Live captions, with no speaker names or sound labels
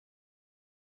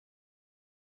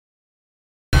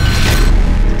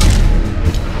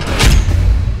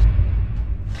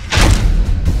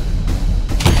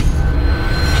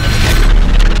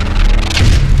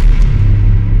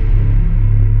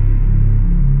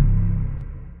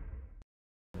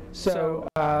So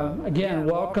again,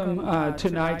 welcome to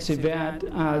tonight's event.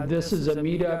 This is a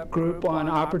meetup group on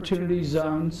opportunity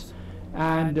zones,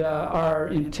 and our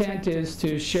intent is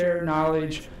to share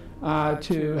knowledge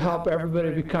to help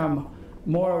everybody become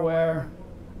more aware,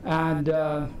 and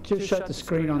just shut the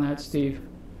screen on that, Steve,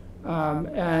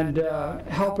 and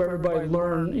help everybody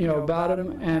learn, about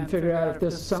them and figure out if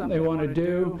this is something they want to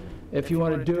do. If you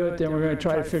want to do it, then we're going to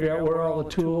try to figure out where all the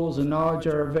tools and knowledge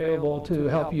are available to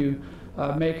help you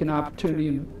make an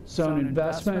opportunity zone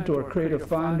investment or create a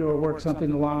fund or work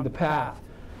something along the path.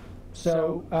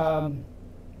 So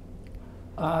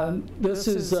this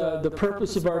is the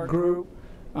purpose of our group.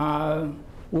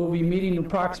 We'll be meeting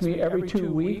approximately every 2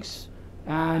 weeks.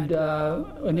 And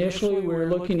initially we were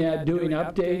looking at doing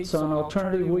updates on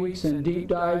alternative weeks and deep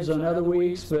dives on other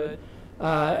weeks, but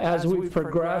as we've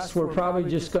progressed, we're probably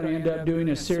just going to end up doing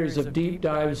a series of deep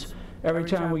dives every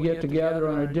time we get together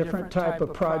on a different type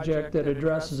of project that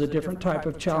addresses a different type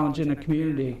of challenge in a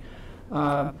community.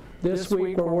 This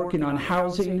week we're working on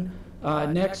housing.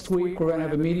 Next week we're going to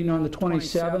have a meeting on the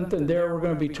 27th, and there we're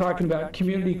going to be talking about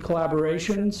community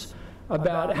collaborations,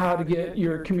 about how to get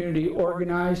your community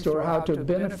organized or how to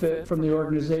benefit from the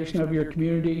organization of your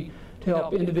community to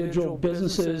help individual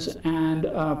businesses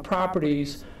and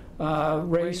properties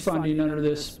raise funding under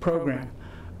this program.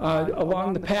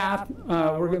 Along the path,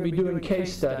 we're going to be doing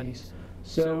case studies.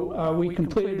 So we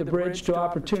completed the Bridge to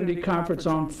Opportunity Conference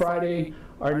on Friday.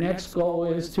 Our next goal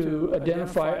is to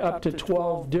identify up to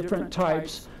 12 different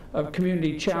types of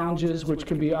community challenges, which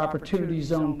can be opportunity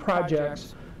zone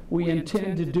projects. We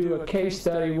intend to do a case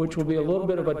study, which will be a little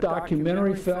bit of a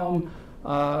documentary film,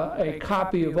 a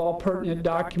copy of all pertinent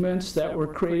documents that were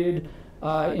created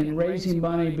in raising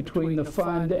money between the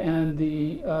fund and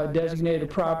the designated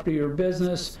property or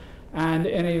business, and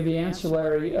any of the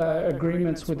ancillary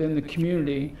agreements within the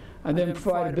community, and then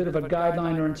provide a bit of a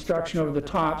guideline or instruction over the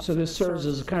top. So this serves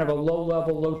as kind of a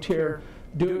low-level, low-tier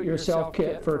do-it-yourself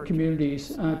kit for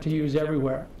communities to use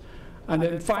everywhere. And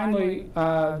then finally,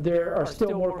 there are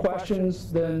still more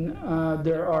questions than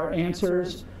there are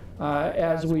answers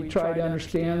as we try to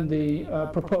understand the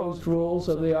proposed rules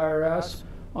of the IRS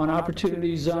on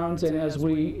opportunity zones, and as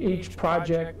each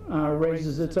project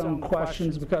raises its own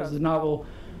questions because of the novel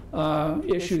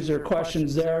issues or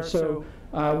questions there. So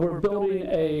we're building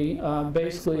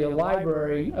basically a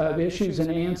library of issues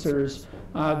and answers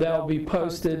that will be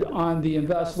posted on the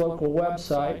Invest Local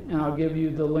website, and I'll give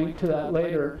you the link to that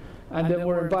later. And then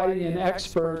we're inviting in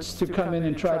experts to come in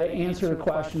and try to answer the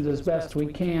questions as best we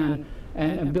can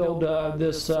and build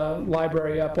this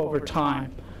library up over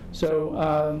time.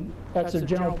 So that's a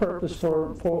general purpose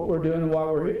for what we're doing and why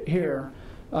we're here.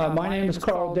 My name is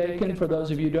Carl Dakin. For those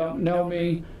of you who don't know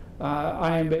me,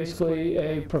 I am basically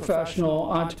a professional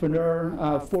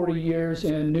entrepreneur, 40 years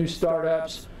in new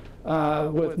startups,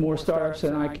 with more startups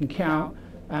than I can count,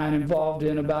 and involved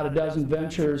in about a dozen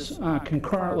ventures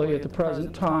concurrently at the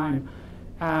present time.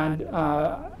 And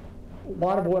a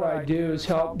lot of what I do is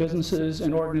help businesses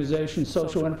and organizations,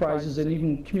 social enterprises, and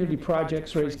even community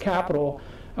projects raise capital.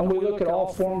 And we look at all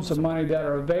forms of money that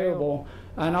are available.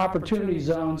 And opportunity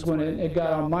zones, when it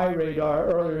got on my radar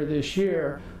earlier this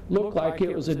year, looked like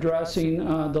it was addressing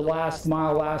the last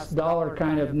mile, last dollar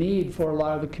kind of need for a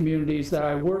lot of the communities that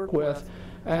I work with.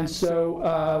 And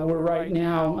so we're right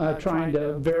now trying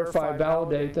to verify,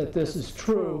 validate that this is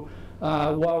true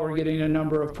while we're getting a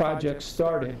number of projects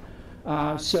started.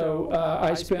 So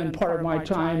I spend part of my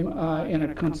time in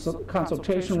a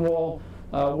consultation role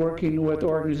working with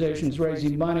organizations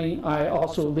raising money. I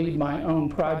also lead my own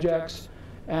projects,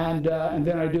 and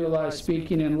then I do a lot of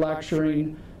speaking and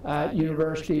lecturing at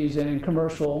universities and in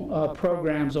commercial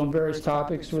programs on various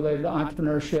topics related to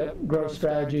entrepreneurship, growth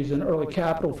strategies, and early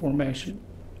capital formation.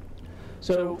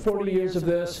 So 40 years of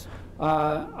this,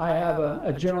 I have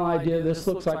a general idea. This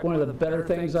looks like one of the better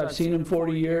things I've seen in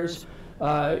 40 years.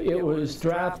 It was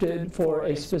drafted for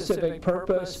a specific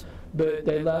purpose, but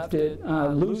they left it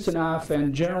loose enough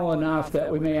and general enough that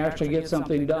we may actually get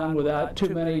something done without too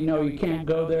many, no, you can't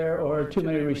go there, or too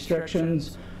many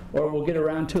restrictions, or we'll get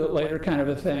around to it later kind of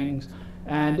a things.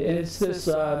 And it's this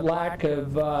lack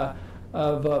of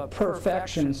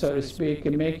perfection, so to speak,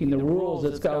 in making the rules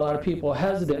that's got a lot of people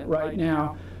hesitant right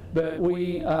now. But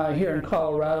we here in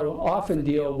Colorado often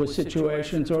deal with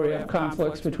situations where we have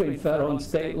conflicts between federal and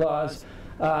state laws,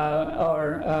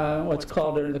 or what's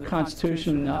called in the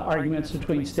Constitution arguments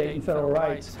between state and federal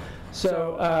rights.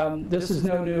 So this is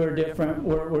no new or different.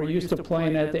 We're used to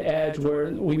playing at the edge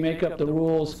where we make up the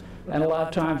rules, and a lot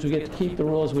of times we get to keep the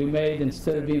rules we made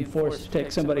instead of being forced to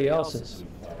take somebody else's.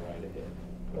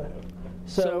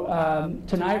 So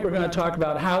tonight we're going to talk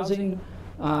about housing.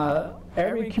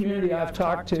 Every community I've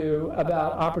talked to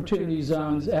about opportunity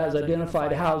zones has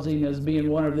identified housing as being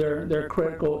one of their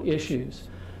critical issues.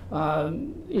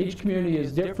 Each community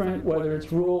is different, whether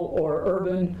it's rural or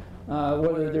urban,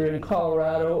 whether they're in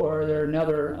Colorado or they're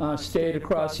another state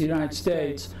across the United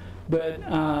States. But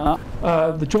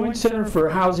the Joint Center for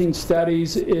Housing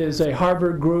Studies is a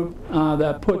Harvard group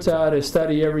that puts out a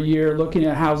study every year looking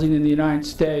at housing in the United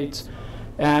States.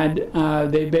 And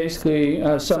they basically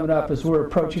sum it up as we're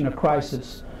approaching a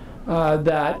crisis.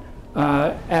 That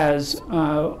as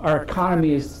our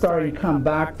economy is starting to come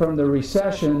back from the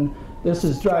recession, this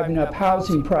is driving up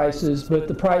housing prices, but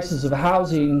the prices of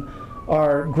housing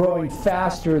are growing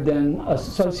faster than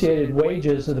associated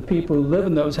wages of the people who live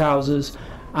in those houses.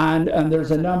 And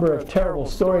there's a number of terrible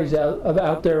stories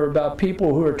out there about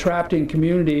people who are trapped in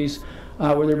communities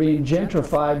where they're being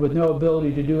gentrified with no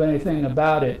ability to do anything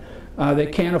about it. They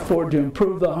can't afford to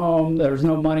improve the home. There's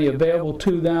no money available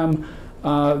to them.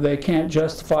 They can't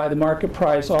justify the market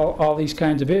price, all these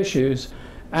kinds of issues.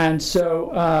 And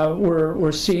so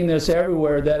we're seeing this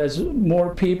everywhere, that as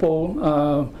more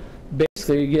people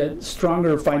basically get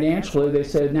stronger financially, they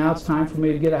say, now it's time for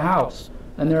me to get a house.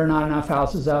 And there are not enough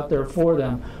houses out there for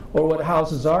them. Or what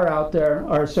houses are out there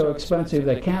are so expensive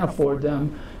they can't afford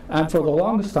them. And for the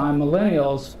longest time,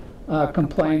 millennials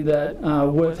complained that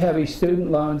with heavy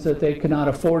student loans that they could not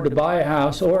afford to buy a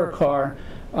house or a car,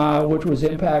 which was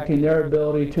impacting their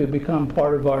ability to become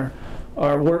part of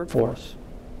our workforce.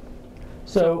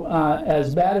 So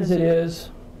as bad as it is,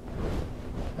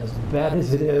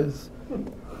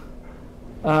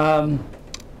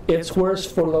 it's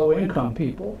worse for low-income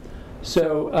people.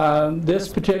 So this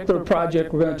particular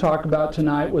project we're going to talk about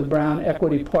tonight with Brown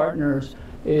Equity Partners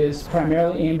is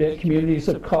primarily aimed at communities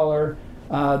of color.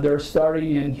 They're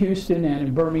starting in Houston and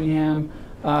in Birmingham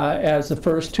as the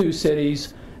first two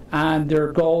cities, and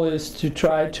their goal is to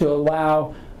try to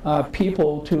allow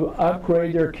people to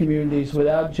upgrade their communities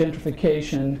without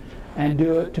gentrification and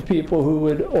do it to people who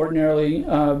would ordinarily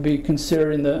be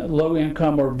considered in the low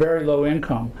income or very low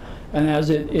income. And as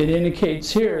it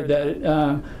indicates here,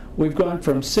 that we've gone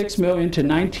from 6 million to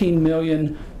 19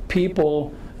 million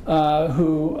people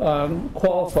who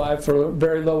qualify for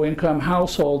very low income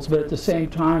households, but at the same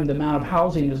time the amount of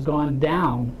housing has gone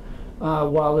down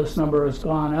while this number has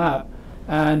gone up.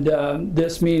 And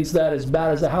this means that as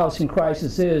bad as the housing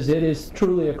crisis is, it is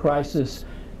truly a crisis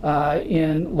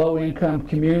in low income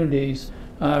communities,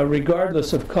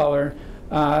 regardless of color,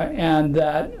 and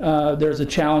that there's a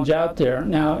challenge out there.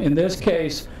 Now in this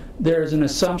case, there's an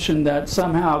assumption that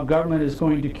somehow government is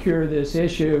going to cure this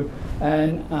issue,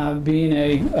 and being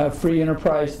a free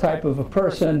enterprise type of a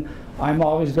person, I'm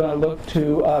always going to look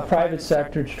to private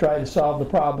sector to try to solve the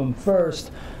problem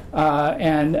first,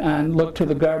 and look to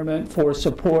the government for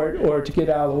support or to get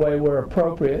out of the way where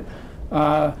appropriate.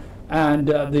 The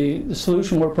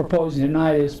solution we're proposing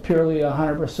tonight is purely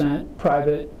 100%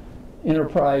 private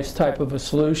enterprise type of a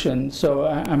solution, so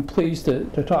I'm pleased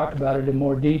to talk about it in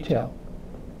more detail.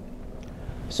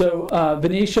 So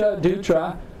Vaneesha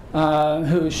Dutra,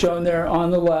 who is shown there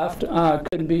on the left,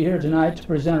 couldn't be here tonight to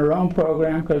present her own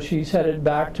program because she's headed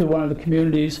back to one of the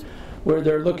communities where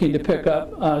they're looking to pick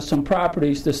up some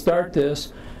properties to start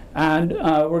this. And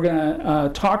we're going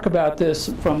to talk about this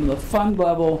from the fund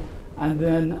level, and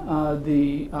then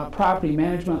the property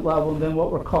management level, and then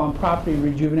what we're calling property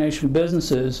rejuvenation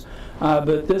businesses.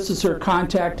 But this is her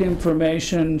contact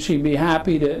information. She'd be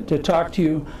happy to talk to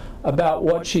you about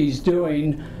what she's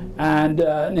doing,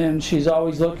 and she's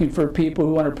always looking for people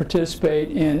who want to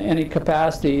participate in any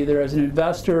capacity, either as an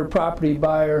investor, property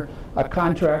buyer, a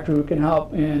contractor who can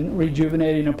help in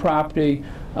rejuvenating a property.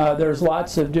 There's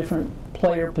lots of different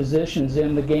player positions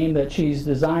in the game that she's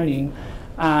designing,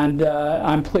 and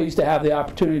I'm pleased to have the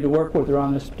opportunity to work with her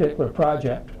on this particular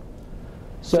project.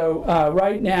 So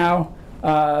right now,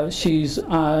 she's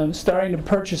starting to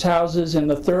purchase houses in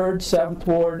the 3rd, 7th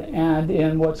Ward, and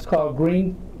in what's called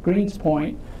Greens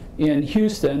Point in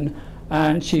Houston,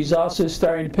 and she's also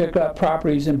starting to pick up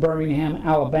properties in Birmingham,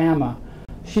 Alabama.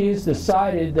 She's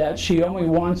decided that she only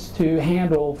wants to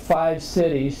handle 5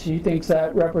 cities. She thinks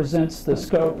that represents the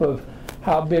scope of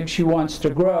how big she wants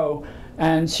to grow,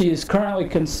 and she is currently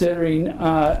considering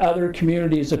other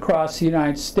communities across the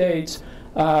United States.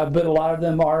 But a lot of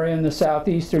them are in the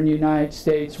southeastern United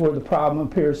States where the problem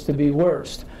appears to be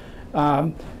worst.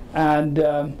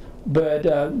 But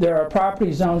there are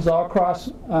property zones all across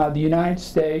the United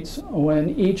States. When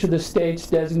each of the states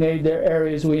designated their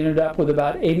areas, we ended up with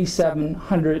about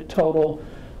 8,700 total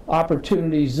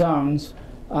opportunity zones.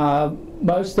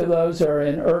 Most of those are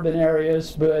in urban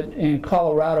areas, but in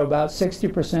Colorado about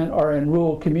 60% are in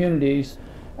rural communities.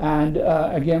 And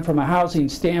again, from a housing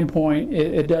standpoint,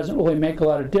 it doesn't really make a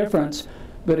lot of difference.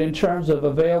 But in terms of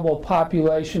available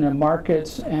population and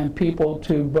markets and people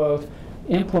to both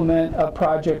implement a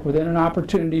project within an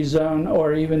opportunity zone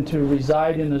or even to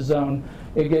reside in the zone,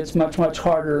 it gets much, much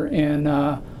harder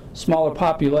in smaller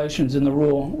populations in the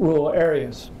rural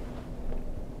areas.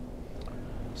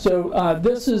 So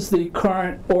this is the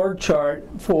current org chart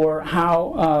for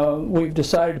how we've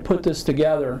decided to put this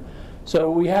together.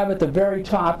 So we have at the very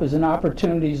top is an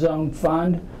opportunity zone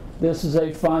fund. This is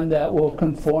a fund that will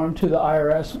conform to the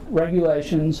IRS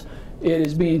regulations. It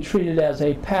is being treated as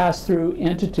a pass-through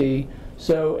entity.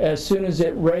 So as soon as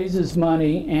it raises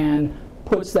money and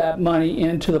puts that money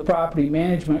into the property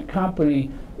management company,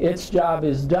 its job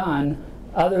is done,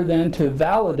 other than to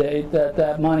validate that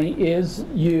that money is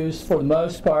used for the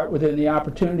most part within the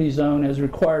opportunity zone as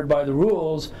required by the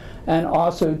rules, and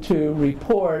also to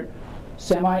report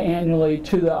semi-annually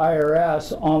to the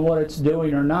IRS on what it's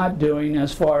doing or not doing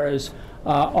as far as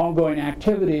ongoing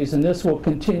activities. And this will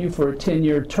continue for a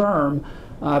 10-year term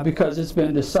because it's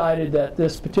been decided that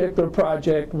this particular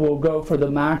project will go for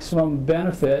the maximum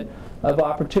benefit of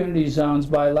opportunity zones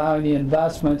by allowing the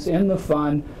investments in the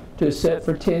fund to sit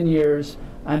for 10 years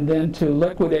and then to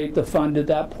liquidate the fund at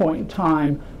that point in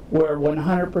time where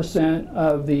 100%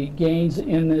 of the gains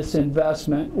in this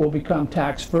investment will become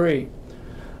tax-free.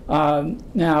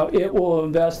 Now, it will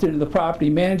invest into the property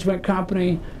management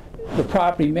company. The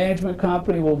property management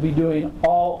company will be doing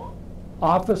all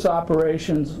office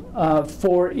operations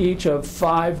for each of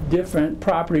 5 different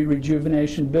property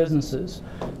rejuvenation businesses.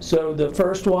 So the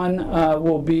first one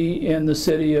will be in the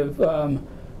city of,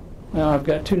 I've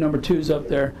got 2 number 2s up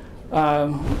there.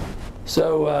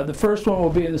 So the first one will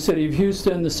be in the city of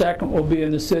Houston, the second will be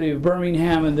in the city of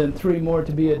Birmingham, and then 3 more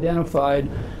to be identified.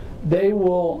 They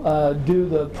will do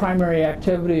the primary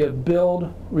activity of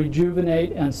build,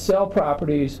 rejuvenate, and sell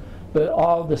properties, but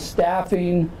all the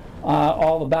staffing,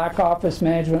 all the back office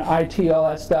management, IT, all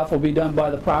that stuff will be done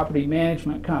by the property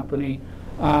management company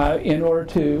in order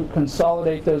to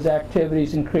consolidate those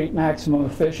activities and create maximum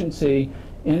efficiency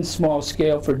in small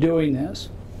scale for doing this.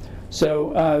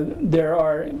 So there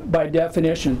are, by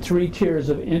definition, 3 tiers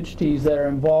of entities that are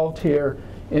involved here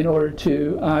in order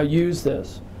to use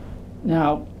this.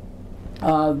 Now,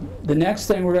 the next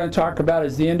thing we're going to talk about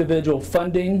is the individual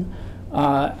funding.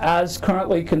 As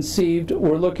currently conceived,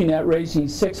 we're looking at raising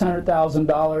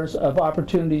 $600,000 of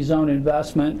opportunity zone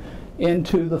investment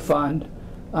into the fund,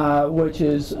 which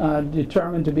is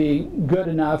determined to be good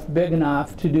enough, big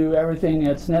enough to do everything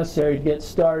that's necessary to get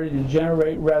started and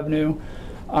generate revenue.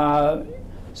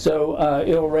 So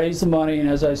it'll raise the money, and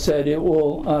as I said, it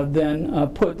will then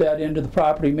put that into the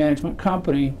property management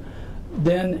company.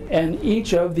 Then, in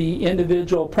each of the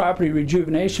individual property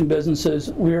rejuvenation businesses,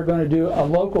 we are going to do a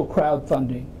local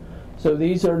crowdfunding. So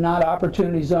these are not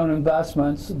opportunity zone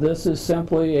investments. This is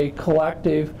simply a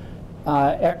collective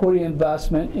equity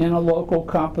investment in a local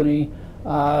company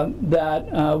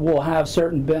that will have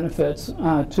certain benefits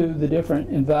to the different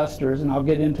investors, and I'll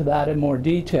get into that in more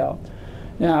detail.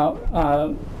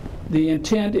 Now, the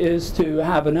intent is to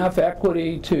have enough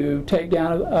equity to take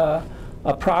down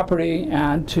a property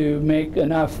and to make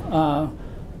enough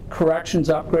corrections,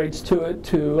 upgrades to it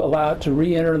to allow it to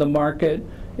re-enter the market.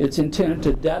 It's intended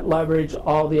to debt leverage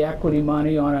all the equity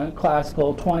money on a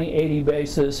classical 20/80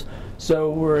 basis.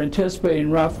 So we're anticipating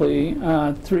roughly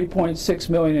 $3.6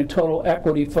 million in total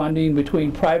equity funding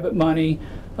between private money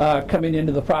coming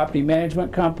into the property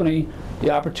management company, the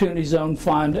Opportunity Zone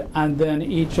Fund, and then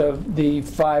each of the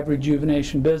 5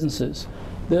 rejuvenation businesses.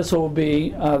 This will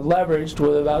be leveraged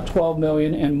with about $12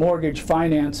 million in mortgage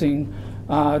financing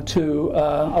to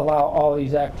allow all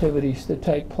these activities to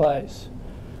take place.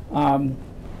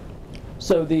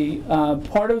 So the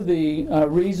part of the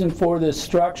reason for this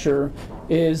structure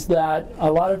is that a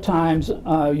lot of times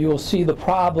you'll see the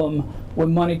problem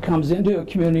when money comes into a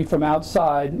community from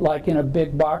outside, like in a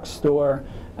big box store,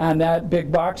 and that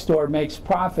big box store makes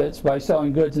profits by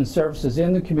selling goods and services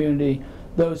in the community.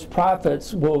 Those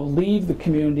profits will leave the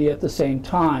community at the same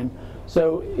time.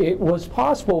 So it was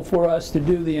possible for us to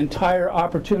do the entire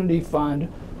Opportunity Fund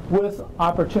with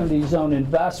Opportunity Zone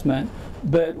investment,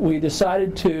 but we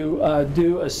decided to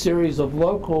do a series of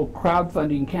local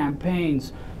crowdfunding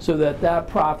campaigns so that that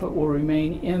profit will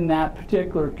remain in that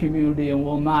particular community and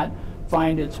will not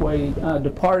find its way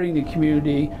departing the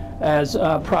community as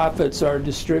profits are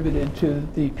distributed to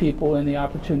the people in the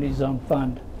Opportunity Zone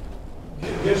Fund.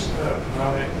 Just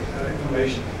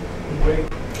information. The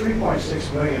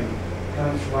 $3.6 million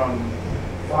comes from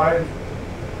 5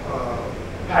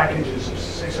 packages of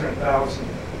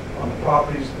 $600,000 on the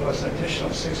properties, plus an additional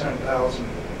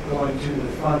 $600,000 going to the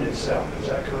fund itself, is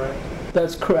that correct?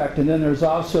 That's correct. And then there's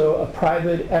also a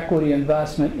private equity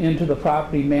investment into the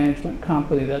property management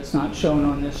company that's not shown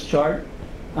on this chart.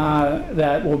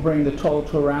 That will bring the total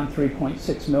to around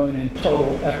 $3.6 million in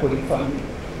total equity funding.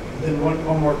 Then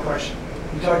one more question.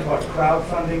 You talked about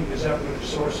crowdfunding. Is that what the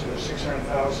source of the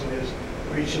 $600,000 is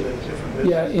for each of the different businesses?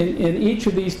 Yeah, in each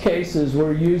of these cases,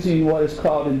 we're using what is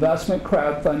called investment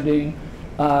crowdfunding,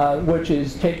 which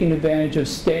is taking advantage of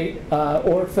state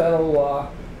or federal law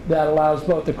that allows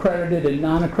both accredited and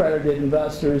non-accredited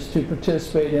investors to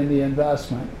participate in the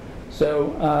investment.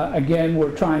 So again,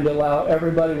 we're trying to allow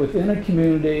everybody within a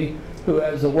community who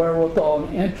has the wherewithal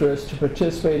and interest to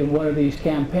participate in one of these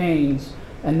campaigns,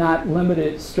 and not limit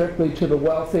it strictly to the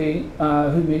wealthy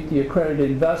who meet the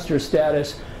accredited investor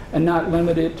status, and not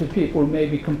limit it to people who may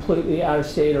be completely out of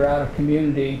state or out of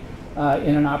community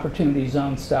in an opportunity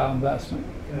zone style investment.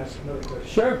 Can I ask another question?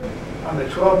 Sure. On the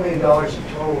 $12 million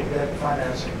in total debt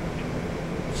financing,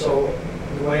 so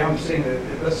the way I'm seeing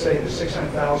it, let's say the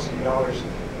 $600,000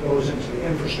 goes into the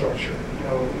infrastructure, you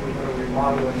know, we're going to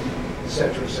remodeling, et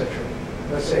cetera, et cetera.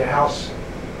 Let's say a house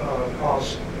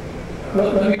costs.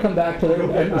 Let me come back to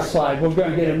the slide. We're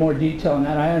going to get in more detail on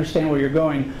that. I understand where you're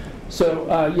going. So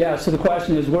yeah, so the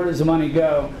question is, where does the money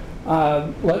go?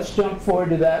 Let's jump forward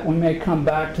to that. We may come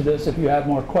back to this if you have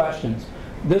more questions.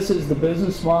 This is the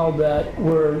business model that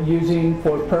we're using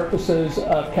for purposes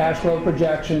of cash flow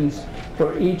projections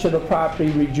for each of the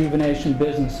property rejuvenation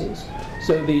businesses.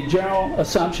 So the general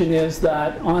assumption is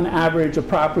that on average a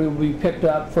property will be picked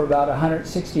up for about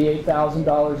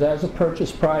 $168,000 as a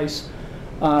purchase price.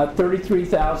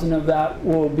 $33,000 of that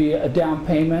will be a down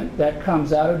payment that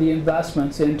comes out of the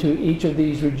investments into each of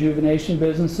these rejuvenation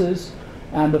businesses.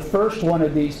 And the first one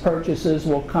of these purchases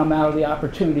will come out of the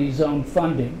opportunity zone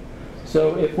funding.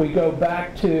 So if we go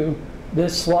back to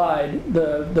this slide,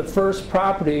 the first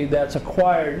property that's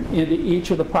acquired into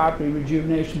each of the property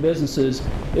rejuvenation businesses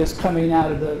is coming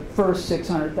out of the first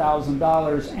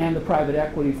 $600,000 and the private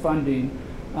equity funding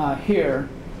here.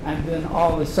 And then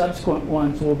all the subsequent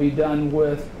ones will be done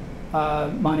with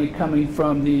money coming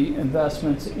from the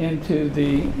investments into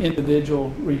the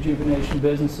individual rejuvenation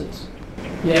businesses.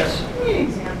 Yes? Give me an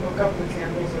example, a couple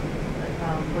examples of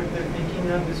what they're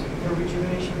thinking of is for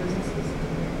rejuvenation businesses?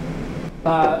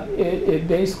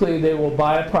 Basically, they will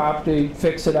buy a property,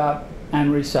 fix it up,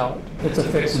 and resell it. It's a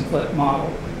fix and flip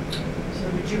model. So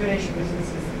rejuvenation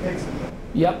businesses fix and flip?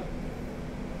 Yep.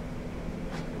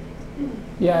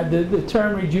 Yeah, the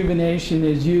term rejuvenation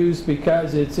is used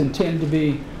because it's intended to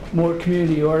be more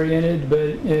community oriented, but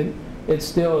it's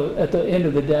still, at the end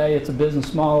of the day, it's a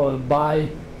business model of buy,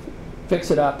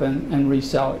 fix it up, and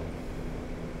resell it.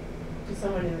 To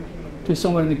someone in the community? To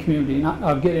someone in the community. And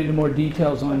I'll get into more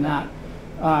details on that.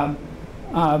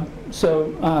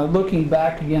 Looking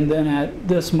back again then at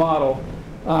this model,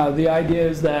 the idea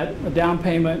is that a down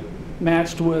payment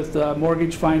matched with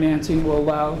mortgage financing will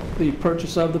allow the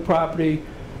purchase of the property.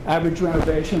 Average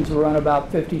renovations will run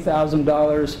about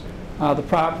 $50,000. The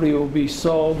property will be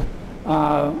sold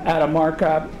at a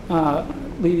markup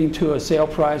leading to a sale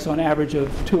price on average of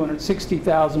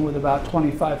 $260,000 with about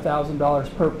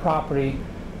 $25,000 per property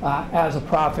as a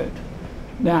profit.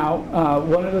 Now,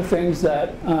 one of the things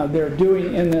that they're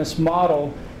doing in this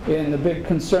model, and the big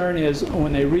concern is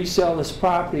when they resell this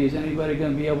property, is anybody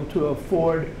going to be able to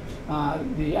afford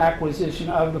the acquisition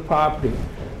of the property?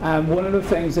 One of the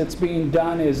things that's being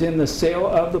done is in the sale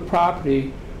of the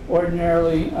property,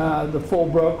 ordinarily the full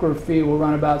broker fee will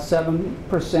run about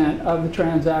 7% of the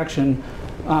transaction.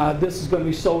 This is going to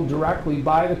be sold directly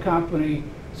by the company,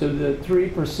 so the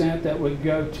 3% that would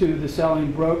go to the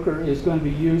selling broker is going to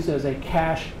be used as a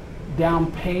cash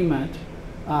down payment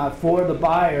for the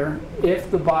buyer if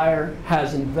the buyer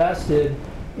has invested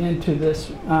into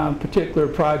this particular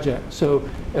project. So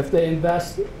if they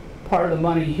invest part of the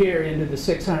money here into the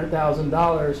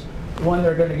 $600,000, one,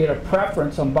 they're going to get a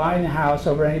preference on buying the house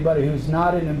over anybody who's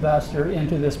not an investor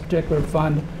into this particular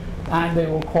fund, and they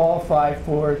will qualify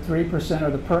for 3%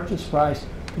 of the purchase price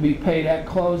to be paid at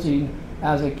closing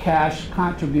as a cash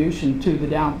contribution to the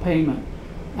down payment.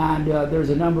 And there's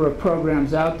a number of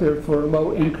programs out there for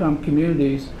low-income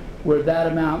communities where that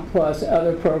amount plus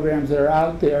other programs that are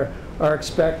out there are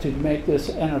expected to make this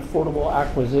an affordable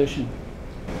acquisition.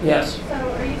 Yes? So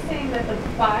are you saying that the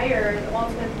buyer, the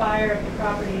ultimate buyer of the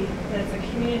property, that's a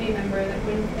community member that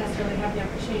wouldn't necessarily have the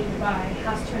opportunity to buy,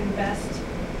 has to invest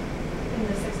in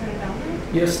the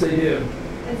 $600,000? Yes, they do.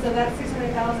 And so that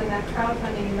 $600,000, that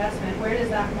crowdfunding investment, where does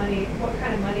that money, what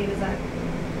kind of money does that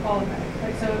qualify?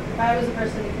 Like, so if I was a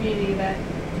person in the community that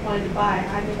wanted to buy,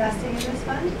 I'm investing in this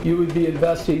fund? You would be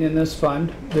investing in this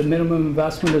fund. The minimum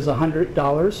investment is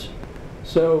 $100.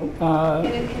 So, And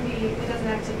it can be, it doesn't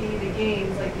have to be the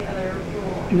gains like the other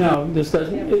rule. no, this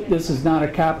doesn't. This is not a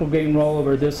capital gain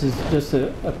rollover. This is just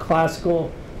a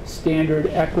classical standard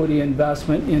equity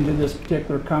investment into this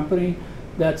particular company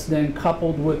that's then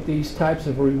coupled with these types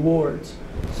of rewards.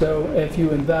 So if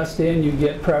you invest in, you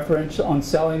get preference on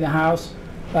selling the house,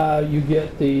 you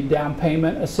get the down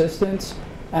payment assistance,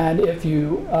 and if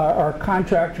you are a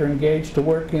contractor engaged to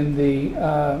work in the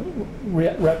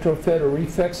retrofit or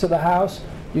refix of the house,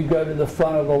 you go to the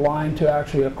front of the line to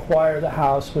actually acquire the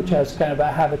house, which has kind of a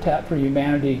Habitat for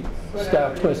Humanity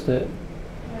style twist to it.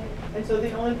 And so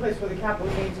the only place where the capital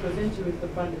gains goes into is the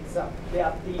fund itself?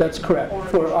 That's correct.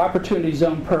 For opportunity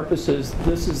zone purposes,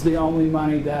 this is the only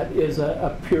money that is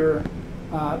a pure,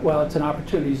 well, it's an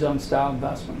opportunity zone style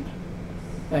investment.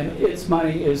 And its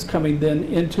money is coming then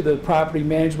into the property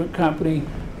management company,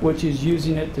 which is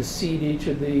using it to seed each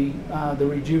of the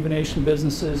rejuvenation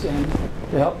businesses and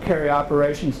to help carry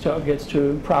operations till it gets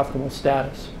to profitable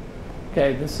status.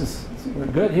 Okay, we're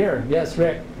good here. Yes,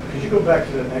 Rick? Could you go back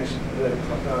to the next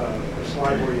the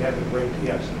slide where you have the break?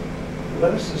 Yes.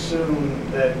 Let us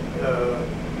assume that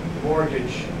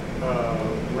mortgage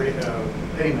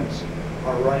payments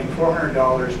are running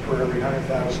 $400 per every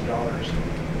 $100,000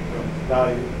 of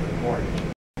value of the mortgage.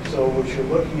 So what you're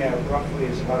looking at roughly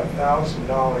is about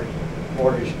 $1,000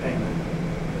 mortgage payment.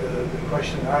 The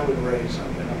question I would raise,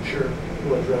 and I'm sure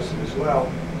you'll address it as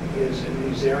well, is in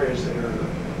these areas that are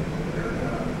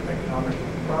economically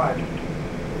deprived,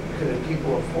 could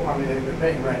people afford, I mean, they're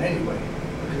paying rent anyway,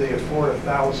 could they afford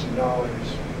 $1,000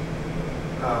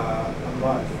 a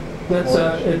month?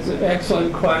 It's an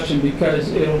excellent question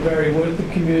because it'll vary with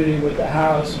the community, with the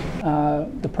house,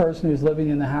 the person who's living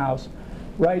in the house.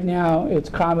 Right now, it's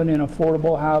common in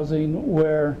affordable housing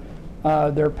where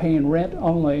they're paying rent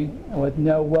only with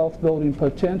no wealth building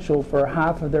potential for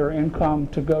half of their income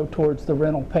to go towards the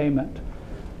rental payment.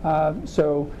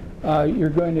 So you're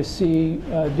going to see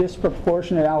a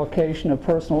disproportionate allocation of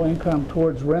personal income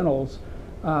towards rentals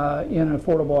in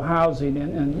affordable housing,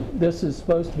 and this is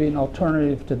supposed to be an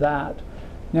alternative to that.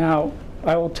 Now,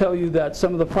 I will tell you that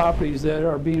some of the properties that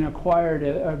are being acquired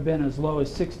have been as low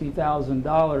as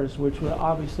 $60,000, which will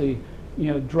obviously,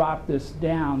 drop this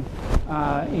down,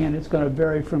 and it's going to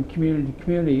vary from community to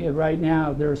community. Right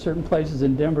now, there are certain places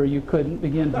in Denver you couldn't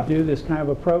begin to do this kind of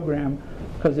a program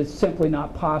because it's simply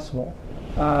not possible.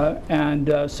 So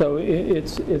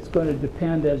it's going to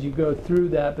depend as you go through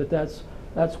that, but that's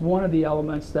one of the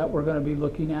elements that we're going to be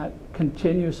looking at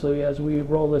continuously as we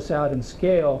roll this out and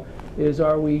scale, is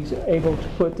are we able to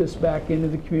put this back into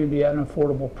the community at an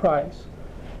affordable price?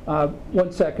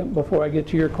 1 second before I get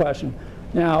to your question.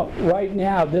 Now, right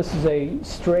now, this is a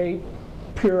straight,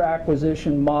 pure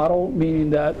acquisition model, meaning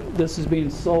that this is being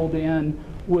sold in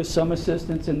with some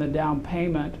assistance in the down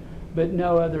payment, but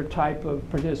no other type of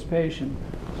participation.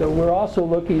 So we're also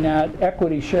looking at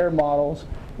equity share models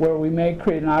where we may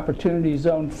create an opportunity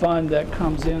zone fund that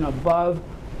comes in above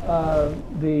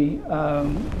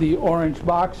the orange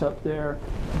box up there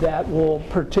that will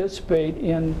participate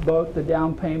in both the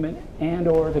down payment and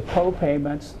or the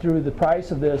co-payments through the price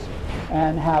of this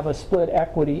and have a split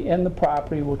equity in the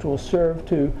property, which will serve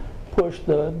to push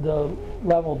the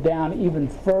level down even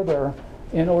further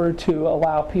in order to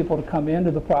allow people to come into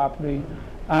the property.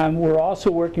 We're also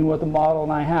working with a model,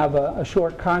 and I have a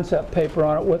short concept paper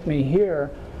on it with me here,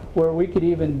 where we could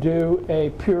even do a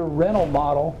pure rental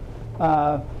model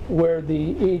where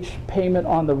each payment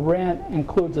on the rent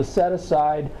includes a set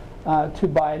aside to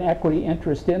buy an equity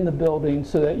interest in the building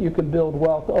so that you can build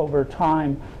wealth over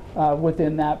time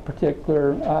within that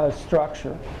particular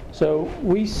structure. So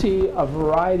we see a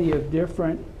variety of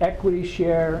different equity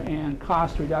share and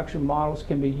cost reduction models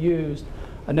can be used.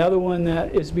 Another one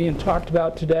that is being talked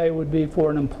about today would be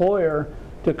for an employer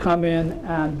to come in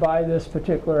and buy this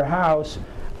particular house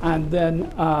and then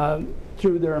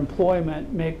through their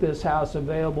employment make this house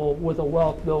available with a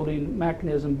wealth building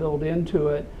mechanism built into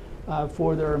it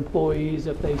for their employees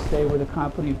if they stay with the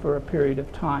company for a period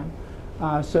of time.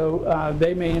 So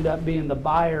they may end up being the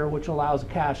buyer, which allows a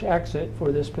cash exit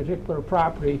for this particular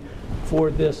property for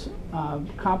this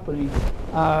company.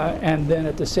 And then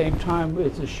at the same time,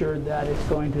 it's assured that it's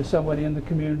going to someone in the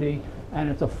community and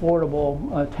it's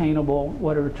affordable, attainable,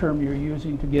 whatever term you're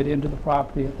using to get into the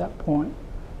property at that point.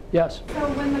 Yes? So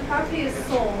when the property is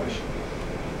sold,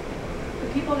 the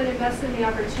people that invest in the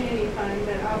opportunity fund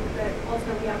that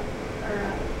ultimately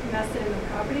are invested in the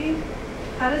property,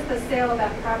 how does the sale of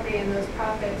that property and those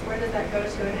profits, where does that go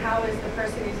to, and how is the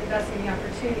person who's investing in the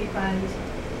opportunity fund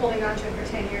holding on to it for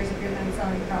 10 years if you're then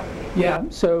selling the property. Yeah,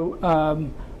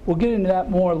 so we'll get into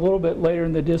that more a little bit later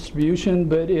in the distribution,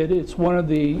 but it's one of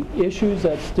the issues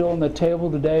that's still on the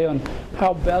table today on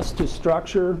how best to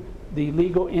structure the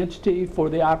legal entity for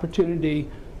the opportunity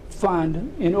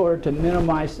fund in order to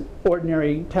minimize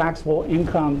ordinary taxable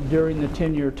income during the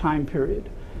 10-year time period.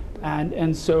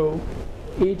 And so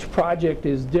each project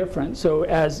is different. So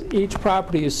as each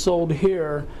property is sold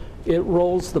here, it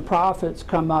rolls the profits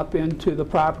come up into the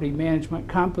property management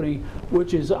company,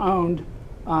 which is owned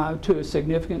to a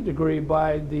significant degree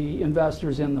by the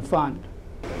investors in the fund.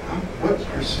 What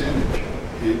percentage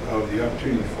of the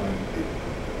opportunity fund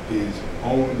is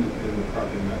owned in the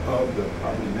property of the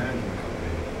property management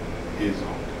company is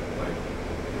owned? Like,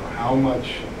 you know, how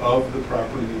much of the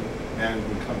property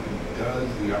management company does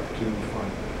the opportunity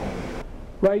fund own?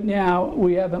 Right now,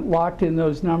 we haven't locked in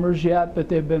those numbers yet, but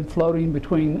they've been floating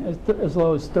between as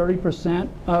low as 30%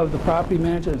 of the property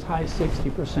manager, as high as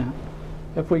 60%.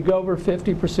 If we go over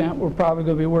 50%, we're probably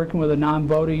going to be working with a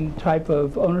non-voting type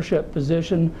of ownership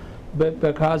position, but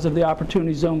because of the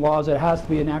opportunity zone laws, it has to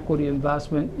be an equity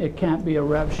investment. It can't be a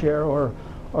rev share or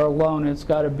a loan. It's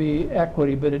got to be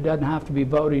equity, but it doesn't have to be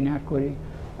voting equity.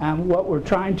 And what we're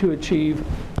trying to achieve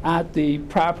at the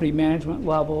property management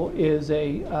level is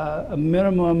a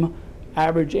minimum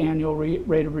average annual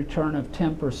rate of return of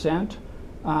 10%,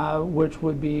 which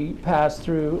would be passed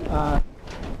through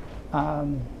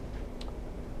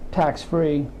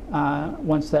tax-free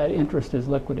once that interest is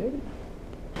liquidated.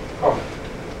 Oh,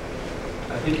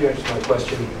 I think you answered my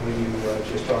question when you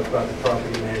just talked about the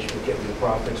property management getting the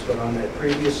profits, but on that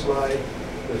previous slide,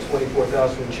 the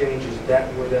 24,000 and change, is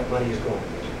that where that money is going?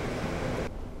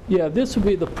 Yeah, this would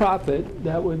be the profit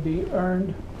that would be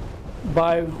earned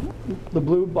by the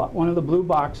one of the blue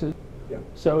boxes. Yeah.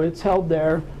 So it's held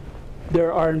there.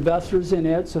 There are investors in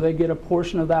it, so they get a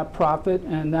portion of that profit,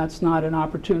 and that's not an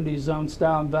opportunity zone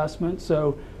style investment,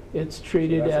 so it's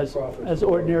treated as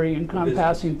ordinary income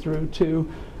passing through to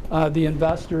the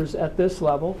investors at this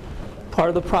level. Part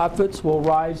of the profits will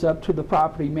rise up to the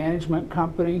property management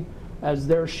company as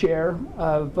their share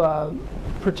of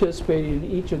participating in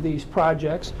each of these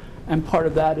projects, and part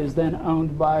of that is then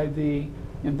owned by the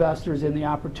investors in the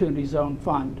Opportunity Zone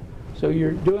Fund. So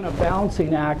you're doing a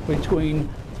balancing act between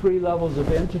three levels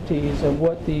of entities and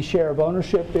what the share of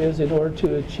ownership is in order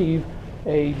to achieve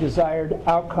a desired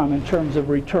outcome in terms of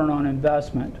return on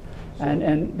investment.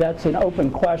 And that's an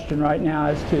open question right now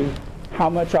as to how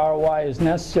much ROI is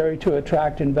necessary to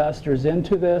attract investors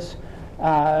into this,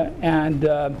 and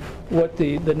what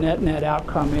the net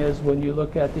outcome is when you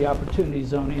look at the Opportunity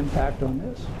Zone impact on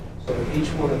this. So each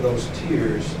one of those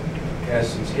tiers has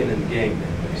some skin in the game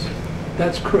then, basically.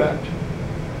 That's correct.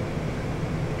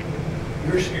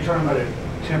 You're talking about a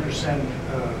 10%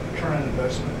 return on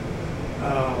investment.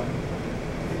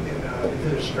 If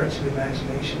there's a stretch of the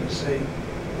imagination to say,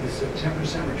 is a 10%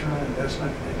 return on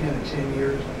investment, again, in 10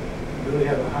 years, you really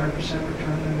have a 100%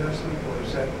 return on investment, or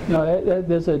is that? No,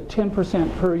 there's a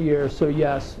 10% per year, so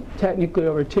yes, technically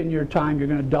over a 10-year time, you're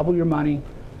going to double your money,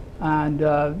 and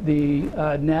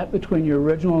the net between your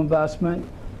original investment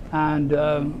and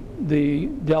the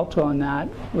delta on that,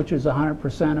 which is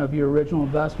 100% of your original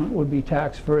investment, would be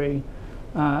tax-free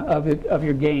of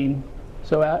your gain.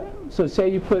 So say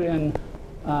you put in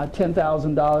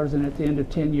 $10,000, and at the end of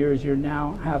 10 years, you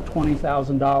now have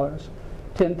 $20,000.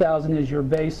 $10,000 is your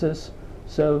basis,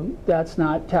 so that's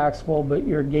not taxable, but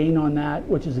your gain on that,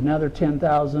 which is another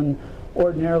 $10,000,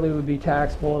 ordinarily would be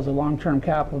taxable as a long-term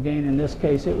capital gain. In this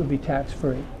case, it would be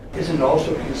tax-free. Isn't it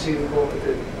also conceivable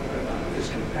that it's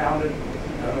compounded?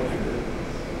 I don't know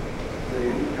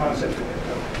if the concept of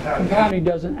compounding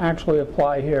doesn't actually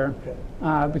apply here,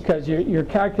 because you're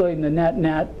calculating the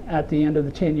net at the end of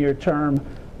the 10-year term,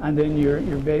 and then you're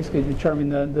basically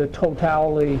determining the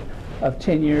totality of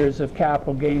 10 years of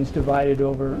capital gains divided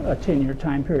over a 10-year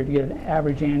time period to get an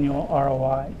average annual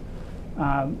ROI.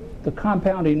 The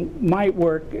compounding might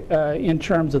work in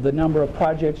terms of the number of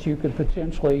projects you could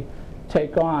potentially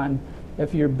take on.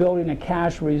 If you're building a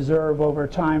cash reserve over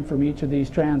time from each of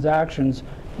these transactions,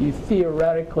 you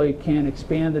theoretically can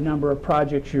expand the number of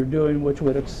projects you're doing, which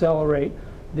would accelerate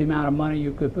the amount of money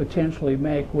you could potentially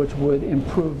make, which would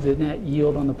improve the net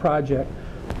yield on the project.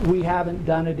 We haven't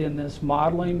done it in this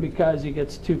modeling because it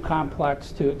gets too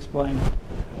complex to explain.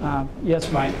 Yes,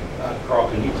 Mike? Carl,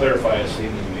 can you clarify a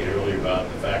statement you made earlier about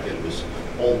the fact that it was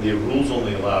the rules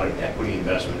only allowed an equity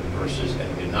investment versus,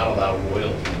 and did not allow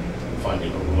royalty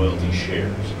funding or royalty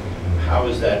shares? How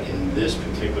is that in this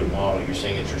particular model? You're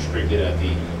saying it's restricted at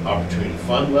the opportunity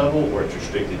fund level, or it's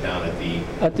restricted down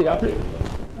at the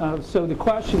So the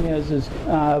question is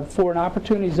for an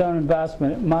opportunity zone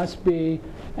investment, it must be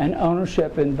an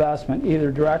ownership investment,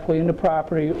 either directly into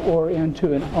property or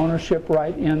into an ownership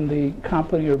right in the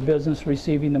company or business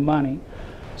receiving the money.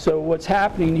 So what's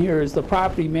happening here is the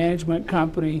property management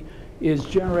company is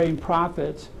generating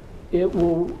profits. It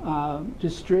will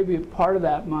distribute part of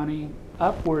that money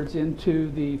upwards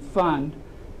into the fund.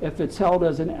 If it's held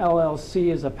as an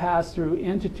LLC, as a pass-through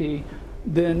entity,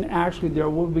 then actually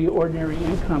there will be ordinary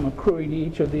income accruing to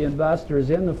each of the investors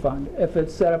in the fund. If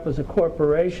it's set up as a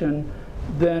corporation,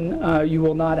 then you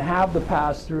will not have the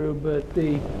pass-through, but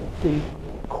the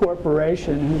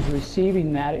corporation who's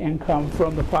receiving that income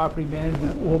from the property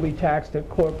management will be taxed at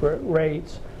corporate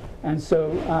rates. And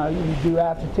so you do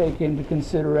have to take into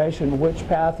consideration which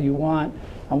path you want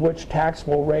and which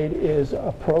taxable rate is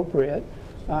appropriate.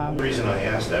 The reason I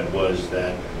asked that was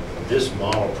that this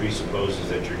model presupposes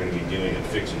that you're going to be doing a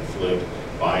fix and flip,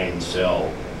 buy and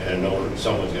sell, and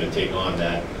someone's going to take on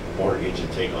that mortgage and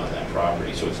take on that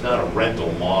property. So it's not a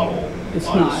rental model on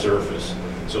the surface.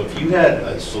 So if you had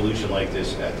a solution like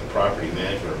this at the property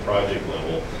management or project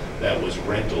level that was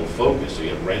rental focused, so you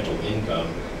have rental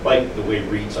income, like the way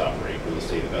REITs operate, real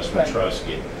estate investment trusts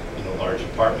get large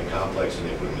apartment complexes and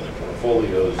they put them in their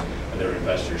portfolios and their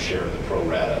investors share the pro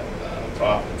rata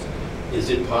profits. Is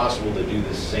it possible to do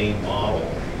the same model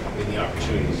in the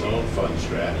opportunity zone fund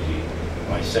strategy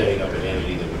by setting up an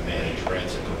entity that would manage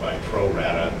rents and provide pro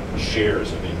rata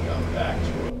shares of income back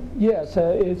to royalty? Yes,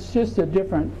 it's just a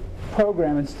different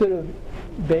program. Instead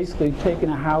of basically taking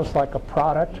a house like a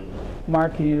product,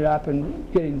 marketing it up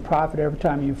and getting profit every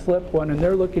time you flip one, and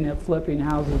they're looking at flipping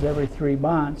houses every 3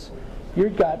 months,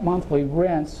 you've got monthly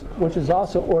rents, which is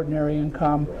also ordinary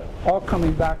income, all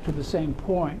coming back to the same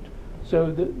point.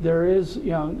 So there is,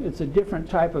 it's a different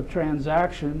type of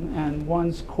transaction, and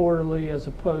one's quarterly as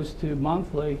opposed to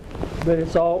monthly, but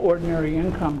it's all ordinary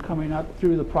income coming up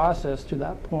through the process to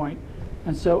that point.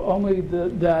 And so only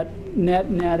that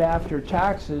net after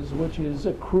taxes, which is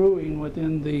accruing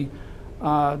within the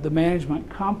management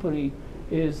company,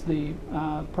 is the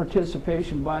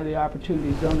participation by the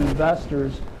opportunity zone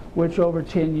investors, which over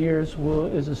 10 years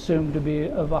is assumed to be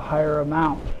of a higher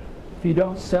amount. If you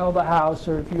don't sell the house,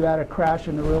 or if you had a crash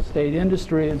in the real estate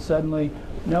industry and suddenly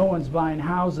no one's buying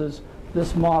houses,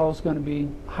 this model is going to be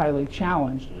highly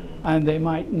challenged. And they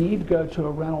might need to go to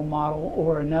a rental model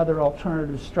or another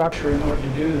alternative structure in order to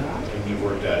do that. And you've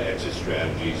worked out exit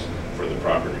strategies for the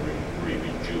property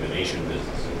rejuvenation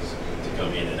businesses to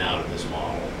come in and out of this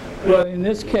model. Right? Well, in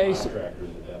this case,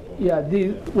 yeah,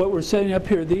 what we're setting up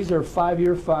here, these are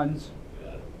 5-year funds.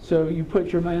 So you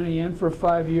put your money in for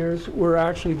 5 years.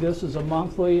 This is a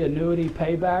monthly annuity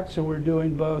payback, so we're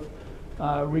doing both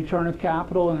return of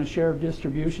capital and a share of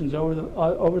distributions over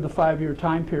the 5-year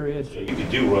time period. So you could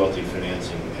do royalty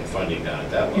financing and funding down at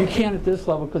that level? You can at this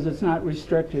level because it's not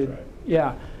restricted. Right.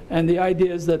 Yeah, and the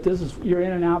idea is that you're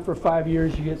in and out for 5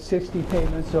 years. You get 60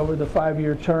 payments over the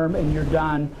 5-year term, and you're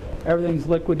done. Everything's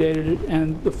liquidated,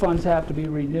 and the funds have to be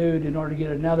renewed in order to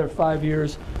get another 5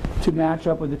 years to match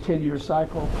up with the 10-year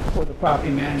cycle for the property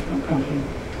management company.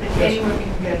 And anyone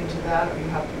can get into that, or you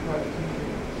have to be part of the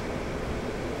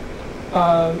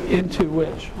community? Into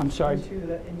which? I'm sorry.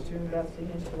 Into investing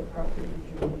into the property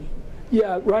rejuvenation.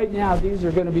 Yeah, right now these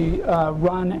are going to be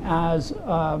run as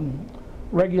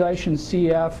Regulation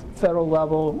CF federal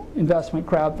level investment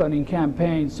crowdfunding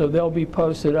campaigns. So they'll be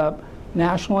posted up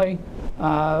nationally,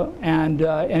 and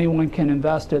anyone can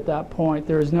invest at that point.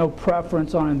 There is no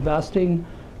preference on investing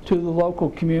to the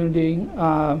local community,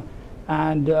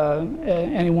 and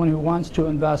anyone who wants to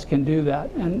invest can do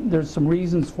that. And there's some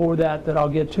reasons for that I'll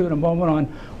get to in a moment on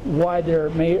why there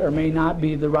may or may not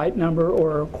be the right number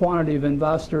or quantity of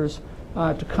investors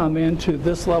to come into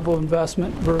this level of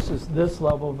investment versus this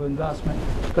level of investment,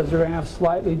 because they're going to have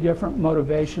slightly different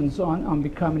motivations on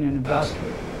becoming an investor.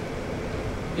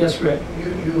 Yes, Rick?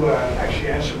 You actually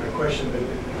answered my question, but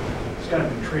it's kind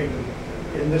of intriguing.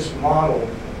 In this model,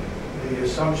 the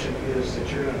assumption is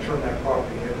that you're going to turn that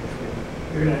property every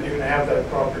 3 years. You're going to have that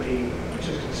property, which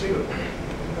is conceivable,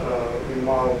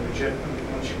 remodeled once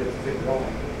you get the thing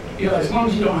going. Yeah, as long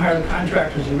as you don't hire the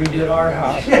contractors who redid our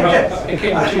house. It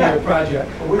became a 2-year project.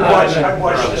 I've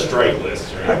watched the strike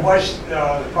list, right? I've watched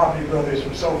the property builders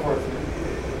and so forth.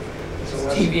 It's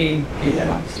TV.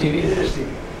 Yeah, it's TV. It is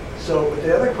TV. So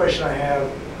the other question I have,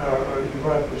 you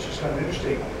brought up, which is kind of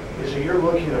interesting, is that you're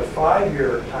looking at a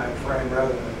 5-year time frame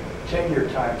rather than a 10-year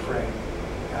time frame.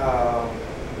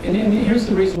 And here's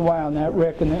the reason why on that,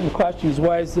 Rick, and then the question is,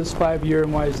 why is this 5-year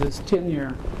and why is this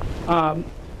 10-year?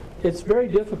 It's very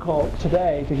difficult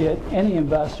today to get any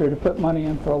investor to put money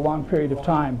in for a long period of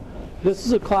time. This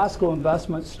is a classical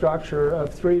investment structure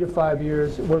of 3 to 5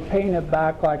 years. We're paying it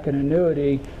back like an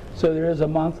annuity, so there is a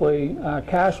monthly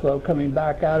cash flow coming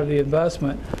back out of the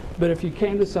investment. But if you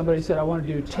came to somebody and said, I want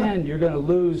to do 10, you're going to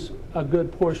lose a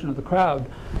good portion of the crowd.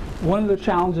 One of the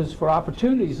challenges for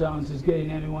opportunity zones is getting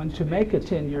anyone to make a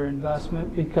 10-year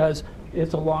investment, because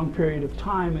it's a long period of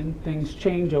time and things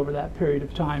change over that period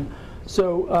of time.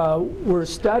 So we're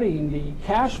studying the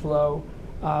cash flow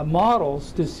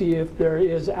models to see if there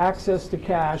is access to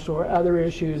cash or other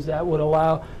issues that would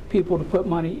allow people to put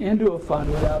money into a fund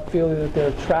without feeling that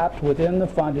they're trapped within the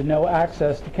fund and no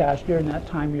access to cash during that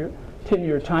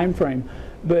 10-year time frame.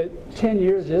 But 10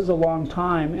 years is a long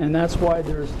time, and that's why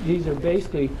these are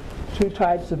basically two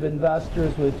types of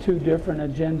investors with two different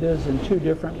agendas and two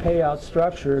different payout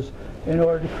structures in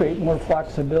order to create more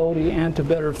flexibility and to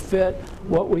better fit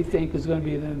what we think is going to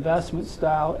be the investment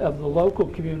style of the local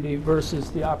community versus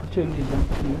the opportunity zone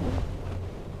community.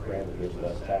 Granted, there's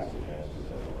less tax advantages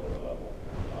at the lower level.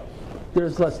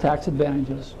 There's less tax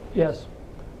advantages, yes.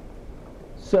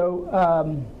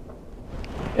 So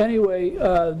anyway,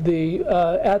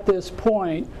 at this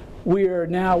point, we are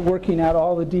now working out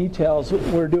all the details.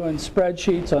 We're doing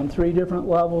spreadsheets on 3 different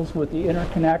levels with the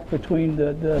interconnect between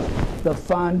the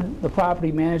fund, the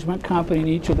property management company, and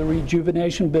each of the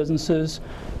rejuvenation businesses.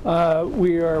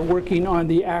 We are working on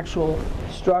the actual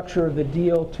structure of the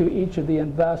deal to each of the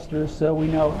investors, so we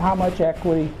know how much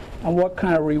equity and what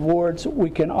kind of rewards we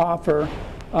can offer.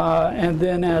 And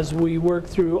then as we work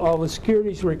through all the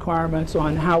securities requirements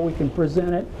on how we can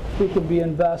present it, who can be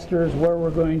investors, where we're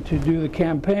going to do the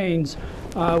campaigns,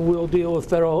 we'll deal with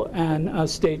federal and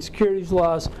state securities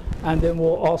laws, and then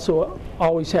we'll also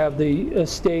always have the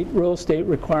state real estate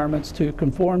requirements to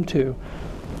conform to.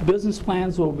 Business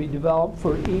plans will be developed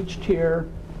for each tier.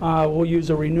 We'll use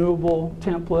a renewable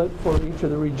template for each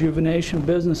of the rejuvenation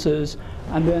businesses,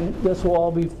 and then this will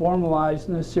all be formalized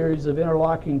in a series of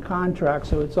interlocking contracts,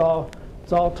 so it's all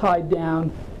tied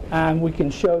down, and we can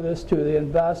show this to the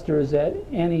investors at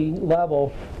any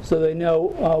level so they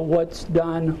know what's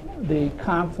done, the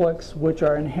conflicts which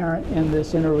are inherent in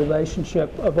this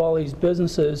interrelationship of all these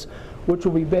businesses, which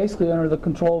will be basically under the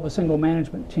control of a single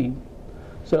management team.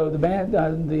 So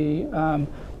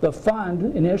the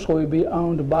fund initially would be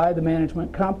owned by the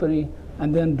management company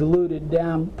and then diluted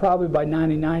down probably by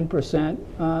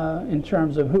 99% in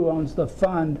terms of who owns the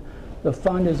fund. The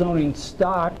fund is owning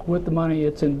stock with the money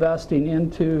it's investing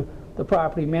into the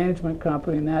property management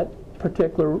company, and that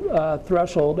particular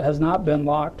threshold has not been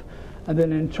locked. And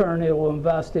then in turn it will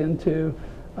invest into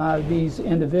these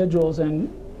individuals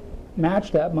and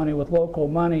match that money with local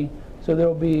money. So there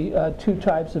will be 2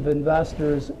 types of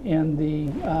investors in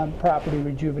the property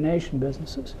rejuvenation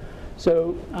businesses.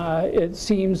 So it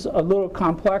seems a little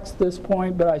complex at this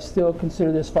point, but I still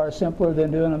consider this far simpler than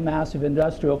doing a massive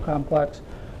industrial complex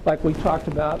like we talked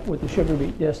about with the Sugar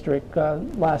Beet District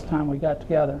last time we got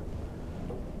together.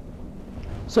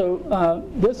 So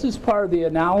this is part of the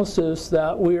analysis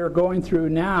that we are going through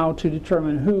now to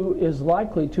determine who is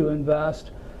likely to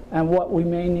invest and what we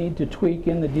may need to tweak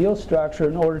in the deal structure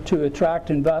in order to attract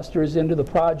investors into the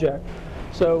project.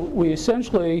 So we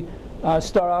essentially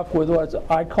start off with what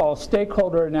I call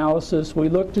stakeholder analysis. We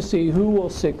look to see who will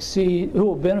succeed, who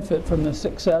will benefit from the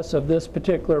success of this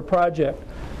particular project.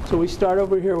 So we start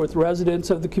over here with residents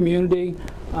of the community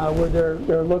where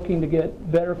they're looking to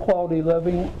get better quality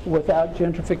living without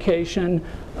gentrification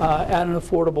at an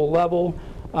affordable level.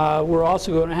 We're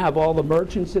also going to have all the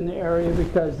merchants in the area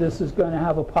because this is going to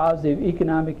have a positive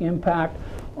economic impact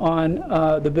on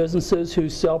the businesses who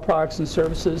sell products and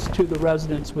services to the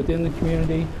residents within the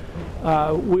community.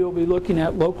 We will be looking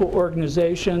at local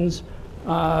organizations,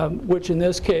 which in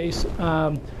this case,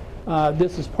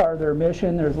 this is part of their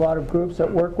mission. There's a lot of groups that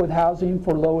work with housing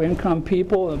for low-income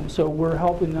people, and so we're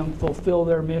helping them fulfill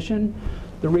their mission.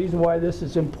 The reason why this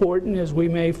is important is we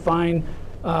may find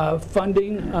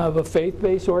funding of a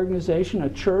faith-based organization. A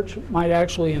church might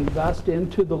actually invest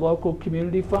into the local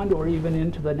community fund or even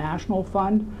into the national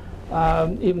fund,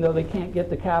 even though they can't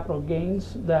get the capital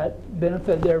gains that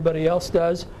benefit everybody else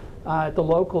does. At the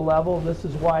local level, this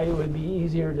is why it would be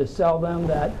easier to sell them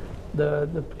that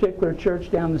the particular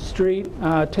church down the street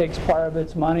takes part of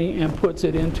its money and puts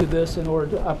it into this in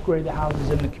order to upgrade the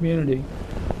houses in the community.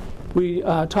 We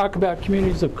talk about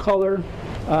communities of color.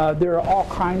 There are all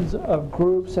kinds of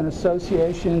groups and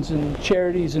associations and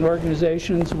charities and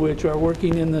organizations which are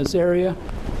working in this area.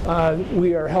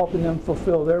 We are helping them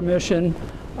fulfill their mission.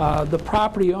 The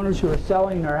property owners who are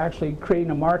selling are actually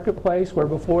creating a marketplace where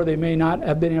before they may not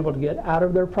have been able to get out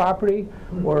of their property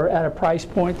or at a price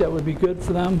point that would be good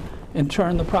for them. in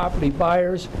turn the property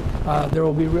buyers. There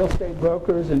will be real estate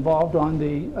brokers involved on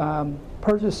the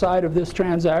purchase side of this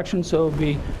transaction, so it will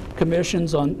be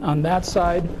commissions on that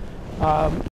side.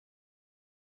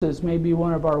 This may be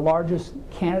one of our largest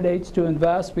candidates to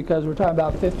invest because we're talking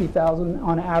about $50,000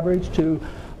 on average to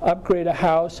upgrade a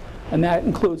house, and that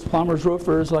includes plumbers,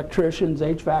 roofers, electricians,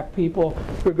 HVAC people.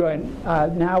 We're going,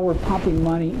 now we're pumping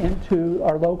money into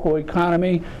our local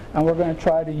economy, and we're going to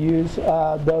try to use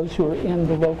those who are in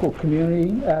the local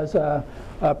community as a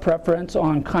preference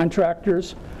on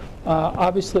contractors.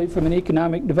 Obviously, from an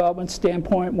economic development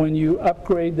standpoint, when you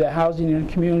upgrade the housing in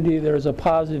a community, there's a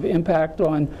positive impact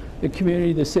on the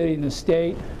community, the city, and the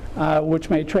state, which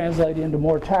may translate into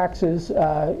more taxes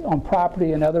on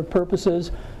property and other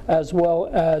purposes, as well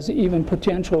as even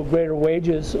potential greater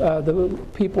wages, the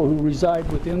people who reside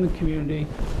within the community.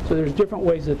 So there's different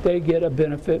ways that they get a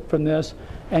benefit from this.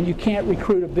 And you can't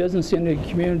recruit a business into a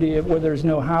community where there's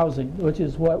no housing, which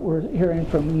is what we're hearing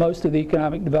from most of the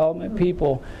economic development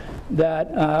people,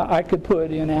 that I could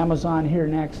put in Amazon here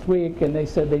next week, and they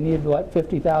said they needed, what,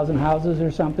 50,000 houses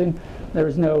or something.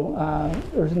 There's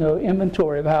no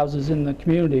inventory of houses in the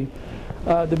community.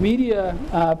 The media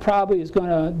probably is going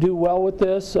to do well with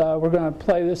this. We're going to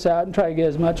play this out and try to get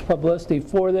as much publicity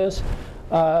for this.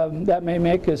 That may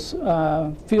make us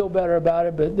feel better about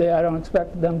it, but I don't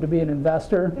expect them to be an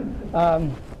investor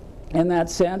in that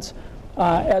sense.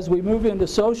 As we move into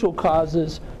social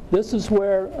causes, this is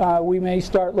where we may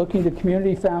start looking to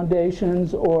community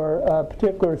foundations or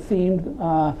particular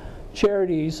themed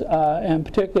charities, and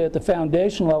particularly at the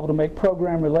foundation level, to make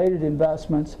program-related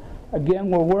investments. Again,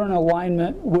 where we're in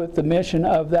alignment with the mission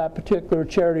of that particular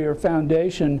charity or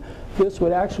foundation, this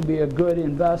would actually be a good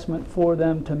investment for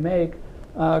them to make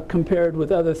compared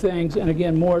with other things, and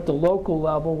again, more at the local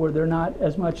level where they're not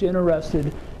as much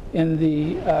interested in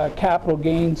the capital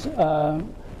gains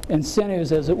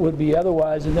incentives as it would be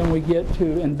otherwise. And then we get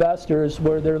to investors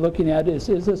where they're looking at is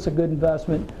this a good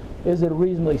investment? Is it a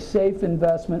reasonably safe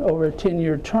investment over a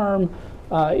 10-year term?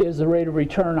 Is the rate of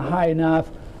return high enough?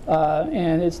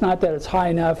 And it's not that it's high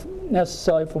enough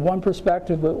necessarily from one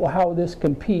perspective, but how will this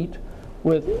compete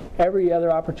with every other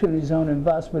opportunity zone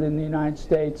investment in the United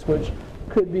States, which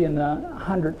could be in the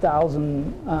hundreds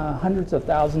of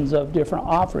thousands of different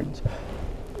offerings.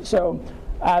 So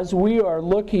as we are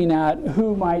looking at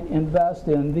who might invest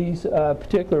in these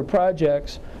particular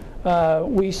projects,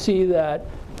 we see that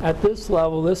at this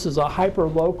level, this is a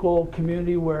hyper-local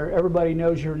community where everybody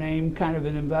knows your name, kind of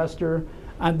an investor.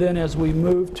 And then as we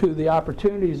move to the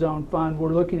Opportunity Zone Fund,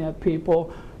 we're looking at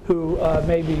people who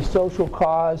may be social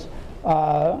cause,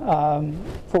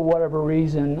 for whatever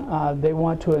reason they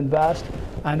want to invest,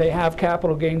 and they have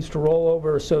capital gains to roll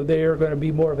over, so they are going to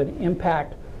be more of an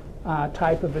impact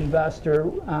type of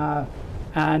investor.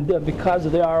 And because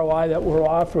of the ROI that we're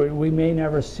offering, we may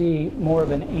never see more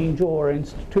of an angel or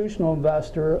institutional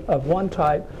investor of one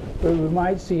type, but we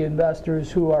might see investors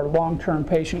who are long-term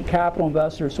patient capital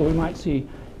investors. So we might see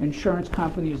insurance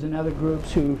companies and other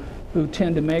groups who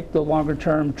tend to make the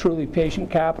longer-term, truly patient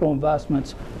capital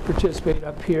investments participate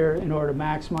up here in order to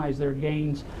maximize their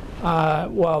gains.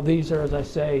 While these are, as I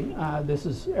say, this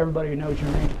is everybody who knows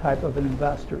your name type of an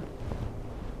investor.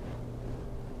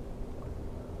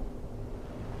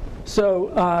 So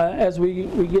as we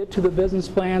get to the business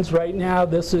plans right now,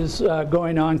 this is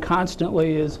going on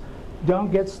constantly, is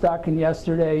don't get stuck in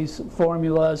yesterday's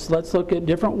formulas. Let's look at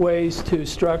different ways to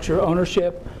structure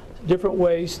ownership, different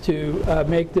ways to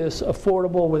make this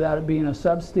affordable without it being a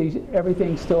subsidy.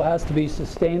 Everything still has to be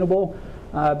sustainable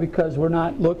because we're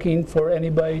not looking for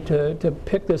anybody to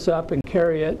pick this up and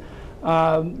carry it.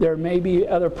 There may be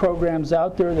other programs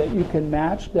out there that you can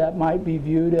match that might be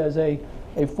viewed as a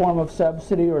form of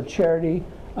subsidy or charity,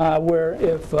 where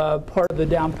if part of the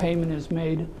down payment is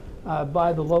made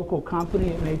by the local company,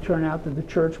 it may turn out that the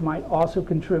church might also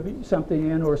contribute something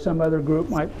in, or some other group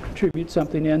might contribute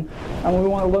something in. And we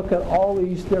want to look at all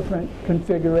these different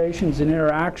configurations and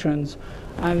interactions,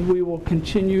 and we will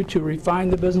continue to refine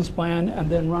the business plan and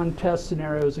then run test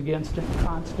scenarios against it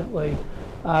constantly,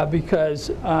 because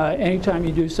anytime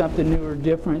you do something new or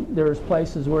different, there's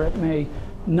places where it may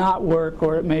not work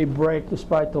or it may break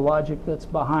despite the logic that's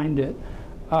behind it.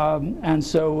 And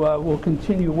so we'll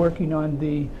continue working on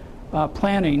the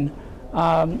planning.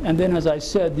 And then, as I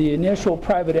said, the initial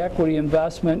private equity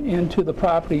investment into the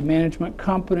property management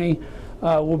company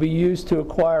will be used to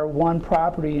acquire one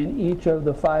property in each of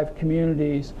the 5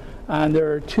 communities. And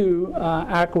there are 2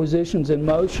 acquisitions in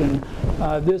motion.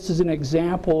 This is an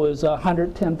example, is a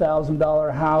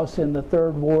 $110,000 house in the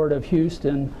 3rd Ward of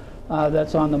Houston.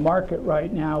 that's on the market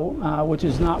right now, which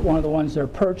is not one of the ones they're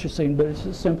purchasing, but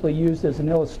it's simply used as an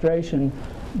illustration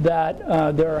that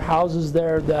there are houses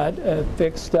there that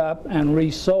fixed up and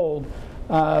resold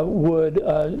would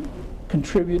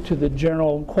contribute to the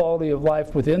general quality of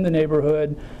life within the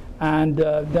neighborhood, and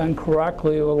done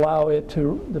correctly will allow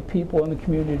the people in the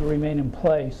community to remain in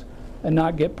place and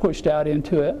not get pushed out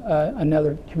into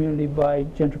another community by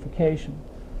gentrification.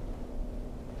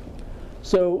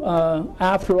 So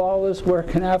after all this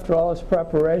work and after all this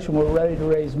preparation, we're ready to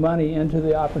raise money into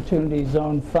the Opportunity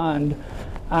Zone Fund.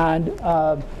 And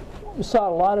we saw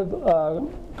a lot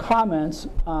of comments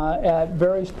at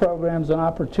various programs on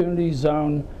Opportunity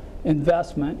Zone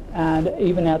investment, and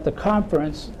even at the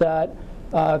conference, that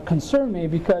concern me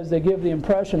because they give the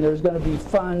impression there's going to be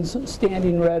funds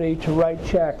standing ready to write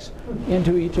checks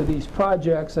into each of these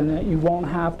projects, and that you won't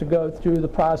have to go through the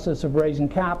process of raising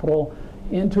capital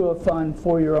into a fund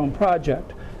for your own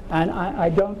project. And I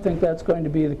don't think that's going to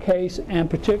be the case, and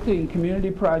particularly in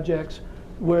community projects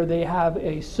where they have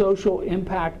a social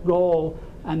impact goal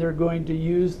and they're going to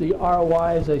use the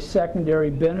ROI as a secondary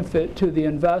benefit to the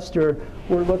investor,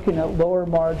 we're looking at lower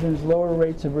margins, lower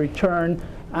rates of return,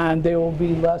 and they will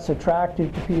be less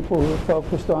attractive to people who are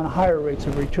focused on higher rates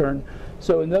of return.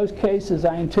 So in those cases,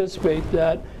 I anticipate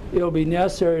that it'll be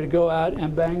necessary to go out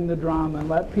and bang the drum and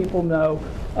let people know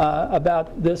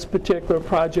about this particular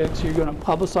project. So you're going to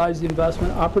publicize the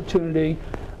investment opportunity.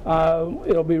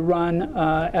 It'll be run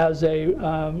as a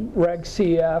Reg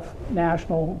CF,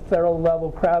 national federal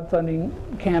level crowdfunding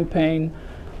campaign.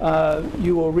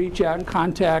 You will reach out and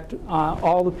contact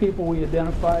all the people we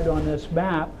identified on this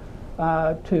map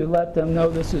to let them know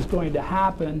this is going to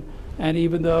happen. And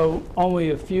even though only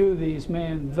a few of these may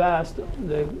invest,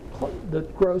 the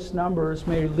gross numbers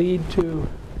may lead to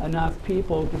enough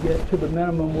people to get to the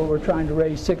minimum where we're trying to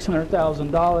raise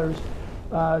 $600,000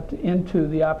 into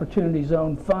the Opportunity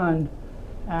Zone Fund.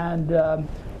 And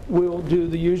we'll do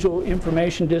the usual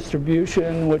information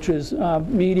distribution, which is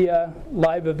media,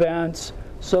 live events,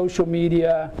 social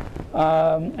media,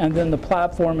 and then the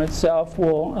platform itself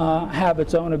will have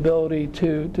its own ability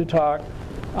to talk.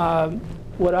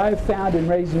 What I've found in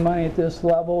raising money at this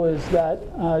level is that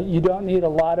you don't need a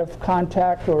lot of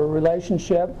contact or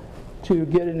relationship to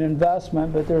get an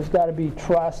investment, but there's got to be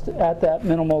trust at that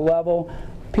minimal level.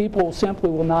 People simply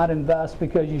will not invest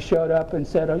because you showed up and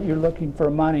said, oh, you're looking for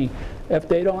money. If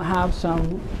they don't have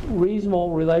some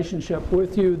reasonable relationship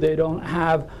with you, they don't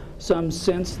have some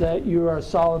sense that you are a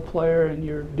solid player and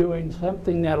you're doing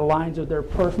something that aligns with their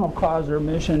personal cause or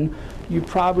mission, you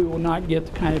probably will not get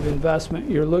the kind of investment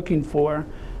you're looking for.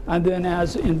 And then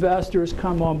as investors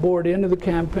come on board into the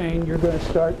campaign, you're going to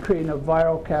start creating a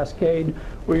viral cascade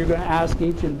where you're going to ask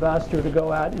each investor to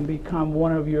go out and become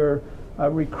one of your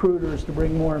recruiters to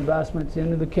bring more investments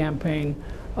into the campaign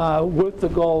with the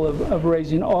goal of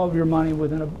raising all of your money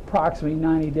within approximately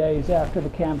 90 days after the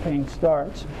campaign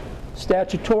starts.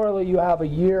 Statutorily, you have a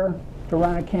year to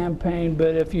run a campaign,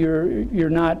 but if you're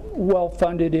not well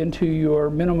funded into your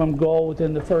minimum goal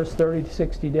within the first 30 to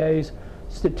 60 days,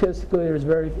 statistically there's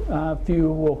very few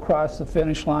who will cross the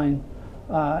finish line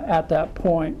at that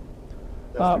point.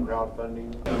 That's the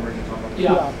crowdfunding number you're talking about?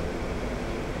 Yeah.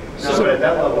 No, but at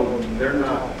that level, they're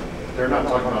not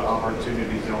talking about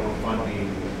Opportunity Zone funding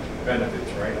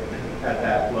benefits, right? At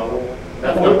that level,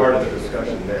 that's not part of the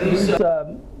discussion there.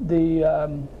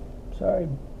 Right? Sorry.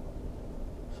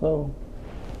 So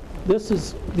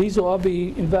these will all be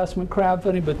investment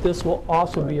crowdfunding, but this will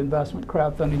also be investment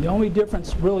crowdfunding. The only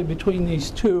difference really between these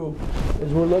two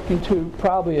is we're looking to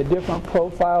probably a different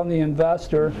profile in the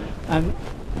investor, and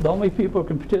the only people who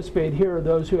can participate here are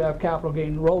those who have capital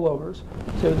gain rollovers.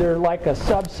 So they're like a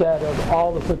subset of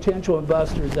all the potential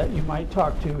investors that you might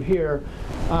talk to here,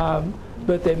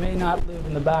 but they may not live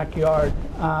in the backyard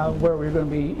where we're going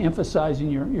to be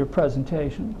emphasizing your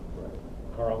presentation.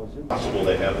 Carl, is it possible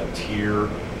to have a tier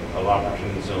of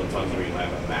Opportunity Zone funds where you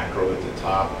have a macro at the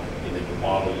top in the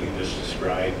model you just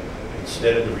described?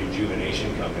 Instead of the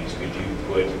rejuvenation companies, could you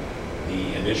put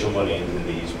the initial money into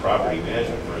these property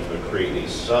management firms, but create a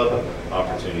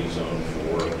sub-opportunity zone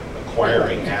for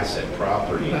acquiring asset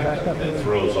property that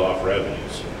throws off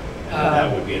revenues? And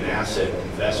that would be an asset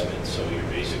investment, so you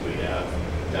basically have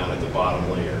down at the bottom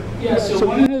layer. Yeah, so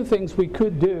one of the things we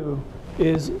could do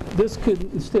is this could,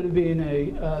 instead of being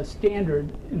a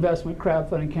standard investment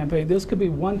crowdfunding campaign, this could be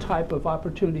one type of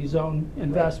opportunity zone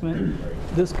investment.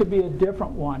 This could be a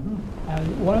different one.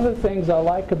 And one of the things I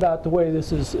like about the way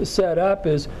this is set up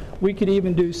is we could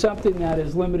even do something that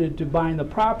is limited to buying the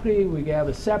property. We could have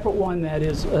a separate one that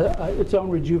is its own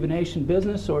rejuvenation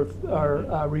business or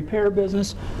repair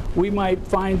business. We might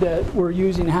find that we're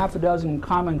using half a dozen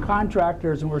common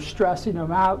contractors and we're stressing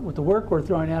them out with the work we're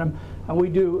throwing at them, and we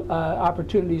do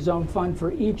opportunity zone fund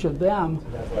for each of them.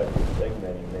 And that's why I think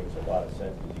segmenting makes a lot of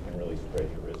sense, because you can really spread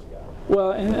your risk out.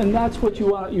 Well, and that's what you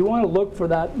want. You want to look for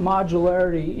that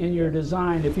modularity in your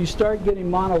design. If you start getting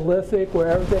monolithic, where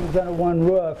everything's under one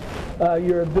roof,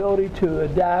 your ability to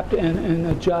adapt and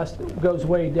adjust goes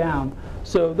way down.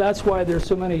 So that's why there's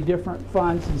so many different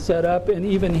funds and set up. And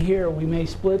even here, we may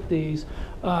split these.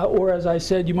 Or as I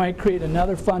said, you might create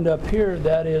another fund up here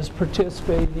that is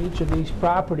participating in each of these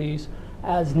properties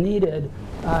as needed,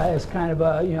 as kind of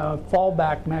a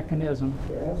fallback mechanism.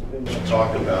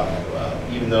 Talk about,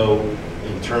 even though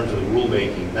in terms of the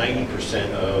rulemaking,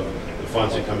 90% of the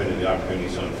funds that come into the Opportunity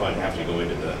Zone Fund have to go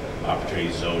into the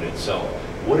Opportunity Zone itself.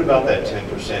 What about that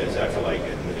 10%? Is that for like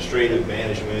administrative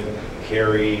management,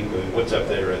 carry? What's up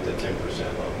there at the 10%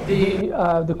 level?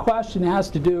 The question has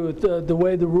to do with the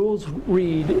way the rules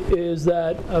read is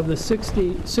that of the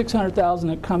 600,000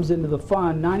 that comes into the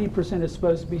fund, 90% is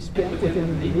supposed to be spent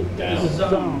within the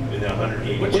zone. In the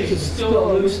 180 Which days. is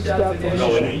still a loose definition.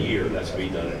 No, in a year. That's to be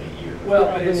done in a year. Well,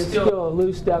 but it's still a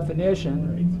loose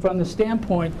definition from the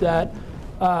standpoint that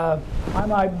I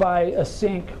might buy a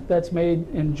sink that's made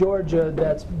in Georgia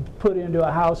that's put into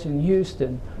a house in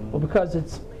Houston. Well, because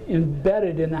it's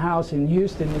embedded in the house in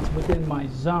Houston, it's within my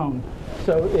zone.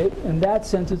 So in that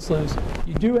sense, it's loose.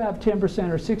 You do have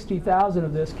 10% or 60,000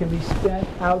 of this can be spent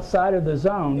outside of the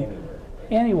zone.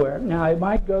 Anywhere. Now, it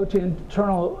might go to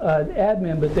internal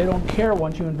admin, but they don't care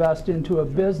once you invest into a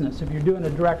business. If you're doing a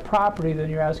direct property, then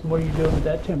you're asking, what are you doing with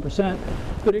that 10%?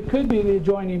 But it could be the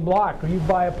adjoining block, or you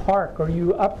buy a park, or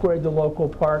you upgrade the local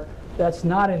park. That's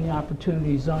not in the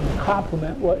opportunity zone to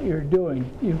complement what you're doing.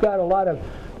 You've got a lot of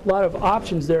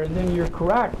options there, and then you're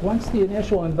correct. Once the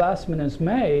initial investment is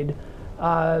made,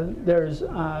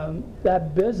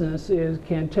 that business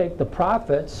can take the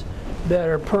profits that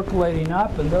are percolating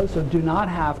up, and those do not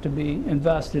have to be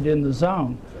invested in the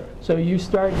zone. So you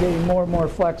start getting more and more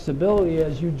flexibility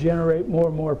as you generate more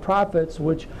and more profits,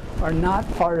 which are not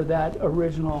part of that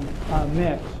original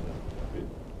mix.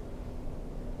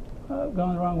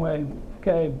 Going the wrong way.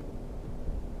 Okay.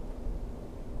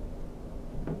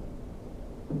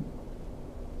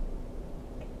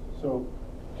 So,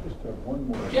 just one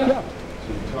more. Yeah. So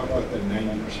you talk about the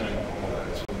 90% of all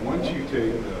that. So once you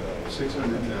take the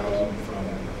 600,000 from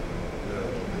the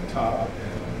top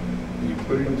and you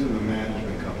put it into the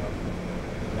management company,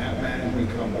 and that management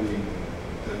company,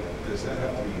 does that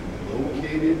have to be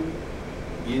located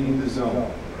in the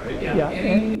zone, right? Yeah.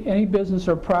 Any business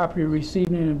or property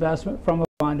receiving an investment from a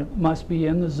fund must be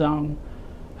in the zone.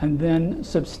 And then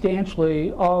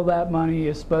substantially all that money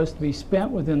is supposed to be spent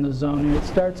within the zone, and it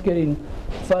starts getting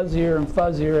fuzzier and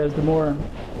fuzzier as the more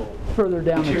further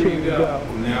down the tube you go.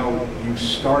 Now you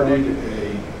started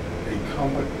a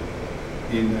company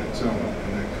in that zone,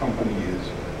 and that company is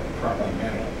a property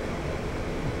management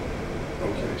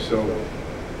company. Okay, so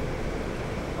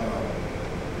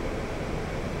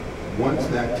once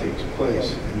that takes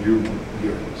place, and you're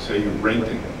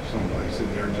renting someplace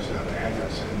and there just have an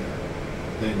address in there,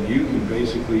 then you can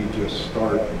basically just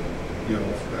start,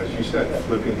 as you said,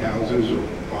 flipping houses or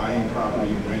buying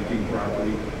property, renting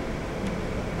property,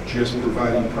 just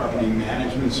providing property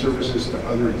management services to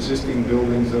other existing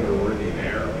buildings that are already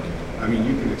there. I mean,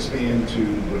 you can expand to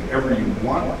whatever you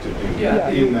want to do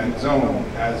in that zone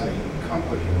as a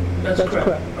company. That's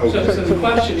correct. Okay. So the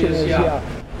question is,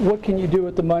 what can you do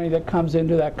with the money that comes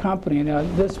into that company? Now,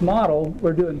 this model,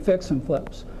 we're doing fix and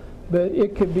flips. But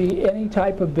it could be any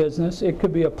type of business. It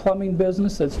could be a plumbing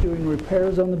business that's doing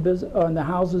repairs on the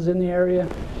houses in the area.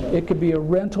 It could be a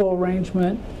rental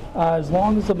arrangement. As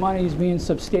long as the money is being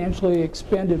substantially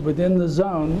expended within the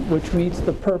zone, which meets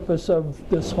the purpose of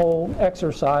this whole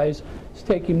exercise, is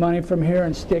taking money from here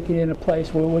and sticking it in a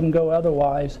place where it wouldn't go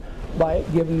otherwise by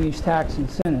giving these tax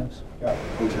incentives. Yeah.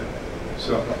 Okay.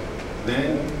 So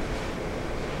then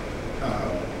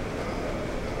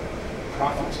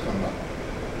profits come up.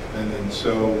 And then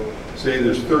so, say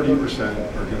there's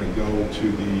 30% are going to go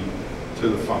to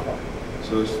the fund.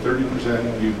 So it's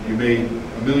 30%. You made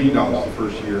 $1 million the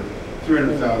first year.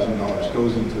 $300,000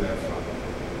 goes into that fund.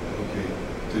 Okay.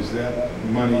 Does that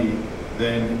money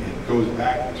then it goes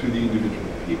back to the individual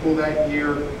people that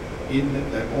year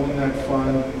that own that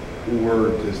fund, Or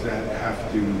does that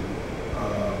have to,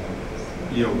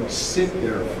 sit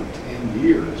there for 10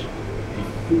 years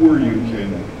before you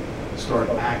can start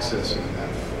accessing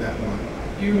that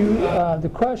money? The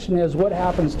question is, what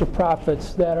happens to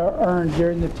profits that are earned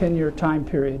during the 10-year time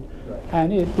period?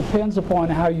 And it depends upon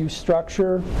how you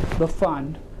structure the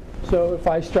fund. So if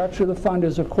I structure the fund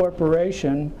as a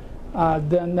corporation,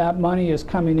 then that money is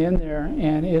coming in there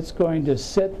and it's going to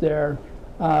sit there,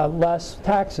 less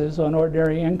taxes on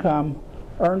ordinary income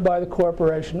earned by the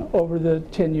corporation over the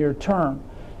 10-year term.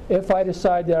 If I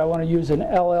decide that I want to use an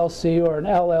LLC or an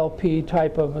LLP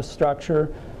type of a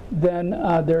structure, then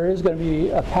there is going to be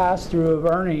a pass-through of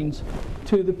earnings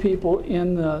to the people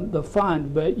in the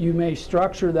fund, but you may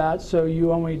structure that so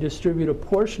you only distribute a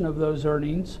portion of those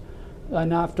earnings,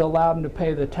 enough to allow them to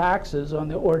pay the taxes on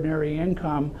the ordinary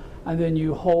income, and then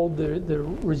you hold the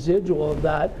residual of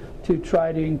that to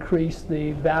try to increase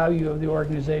the value of the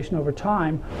organization over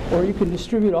time, or you can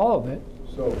distribute all of it.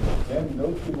 So then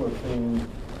those people are paying,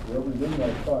 whoever's in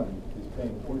that fund is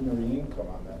paying ordinary income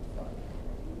on that fund.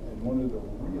 And one of the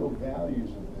real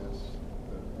values of this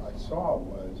that I saw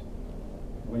was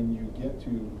when you get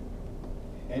to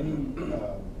any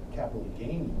capital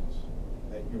gains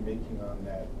that you're making on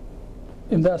that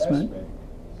investment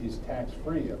is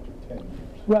tax-free after 10 years.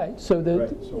 Right. So the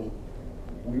So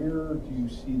where do you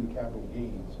see the capital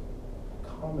gains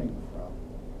coming from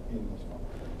in this fund?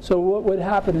 So what would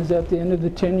happen is at the end of the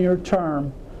 10-year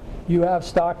term, you have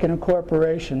stock in a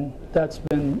corporation that's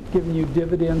been giving you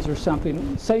dividends or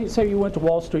something. Say you went to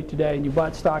Wall Street today and you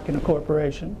bought stock in a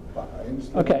corporation. I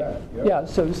understand okay. that. Yep. Yeah,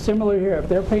 so similar here. If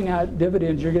they're paying out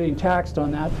dividends, you're getting taxed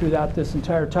on that throughout this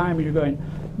entire time, and you're going,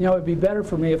 it'd be better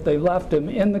for me if they left them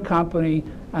in the company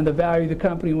and the value of the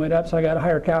company went up, so I got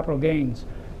higher capital gains.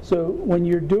 So when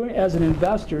you're doing, as an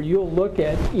investor, you'll look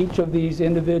at each of these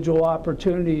individual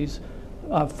opportunities,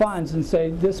 funds, and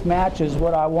say, this matches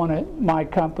what I want my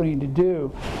company to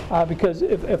do. Because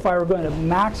if I were going to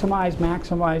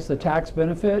maximize the tax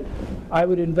benefit, I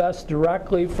would invest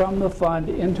directly from the fund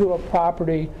into a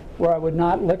property where I would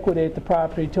not liquidate the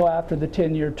property till after the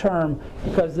 10-year term,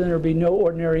 because then there would be no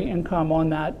ordinary income on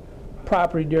that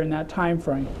property during that time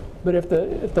frame. But if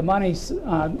the money's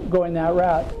going that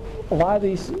route, a lot of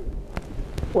these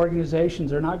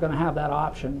organizations are not going to have that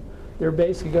option. They're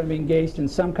basically going to be engaged in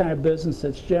some kind of business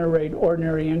that's generating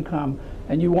ordinary income,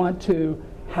 and you want to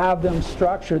have them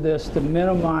structure this to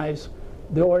minimize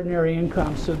the ordinary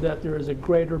income so that there is a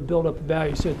greater buildup of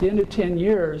value. So at the end of 10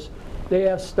 years, they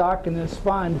have stock in this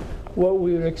fund. What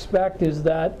we would expect is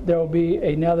that there will be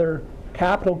another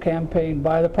capital campaign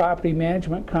by the property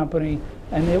management company,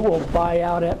 and it will buy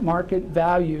out at market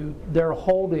value their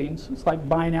holdings. It's like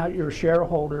buying out your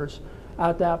shareholders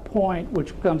at that point,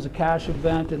 which becomes a cash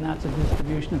event, and that's a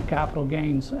distribution of capital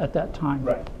gains at that time.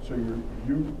 Right. So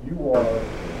you are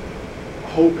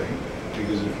hoping,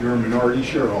 because if you're a minority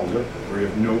shareholder or you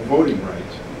have no voting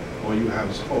rights, all you have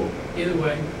is hope. Either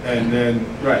way. And then,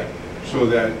 right, so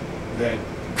that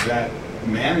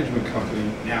management company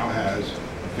now has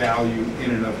value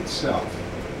in and of itself,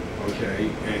 okay?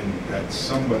 And that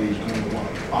somebody's going to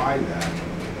want to buy that,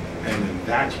 and then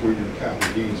that's where your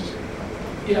capital gains is going to come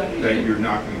from. Yeah, that you're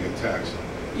not going to get taxed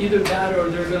on. Either that, or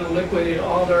they're going to liquidate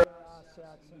all their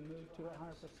assets and move to 100%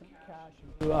 cash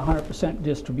and do 100%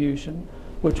 distribution,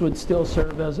 which would still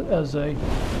serve as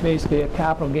basically a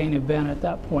capital gain event at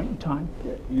that point in time.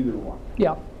 Yeah, either one.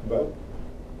 Yeah. But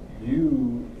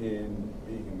you, in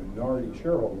being a minority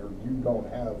shareholder, you don't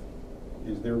have,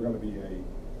 is there going to be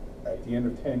at the end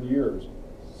of 10 years,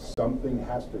 something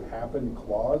has to happen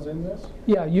clause in this?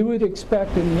 Yeah, you would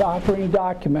expect in the operating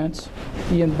documents,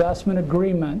 the investment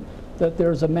agreement, that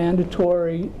there's a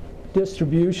mandatory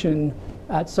distribution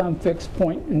at some fixed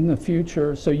point in the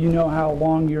future, so you know how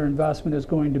long your investment is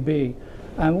going to be.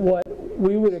 And what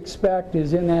we would expect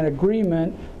is in that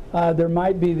agreement, there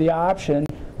might be the option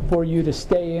for you to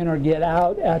stay in or get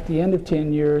out at the end of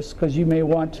 10 years, because you may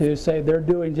want to say they're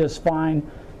doing just fine,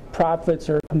 profits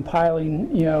are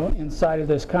compiling, inside of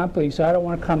this company, so I don't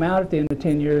want to come out at the end of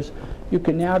 10 years. You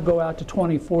can now go out to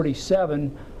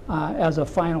 2047 as a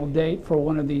final date for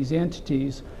one of these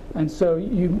entities. And so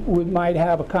you might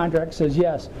have a contract that says,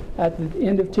 yes, at the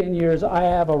end of 10 years, I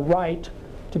have a right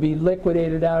to be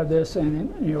liquidated out of this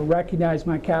and recognize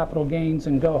my capital gains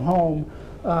and go home,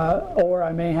 or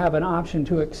I may have an option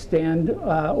to extend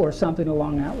or something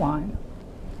along that line.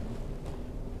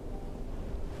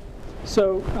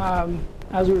 So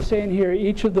as we were saying here,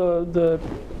 each of the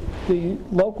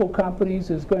local companies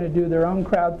is going to do their own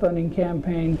crowdfunding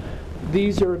campaign.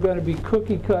 These are going to be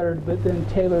cookie cuttered, but then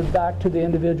tailored back to the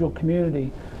individual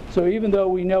community. So even though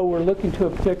we know we're looking to a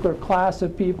particular class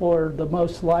of people are the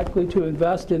most likely to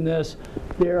invest in this,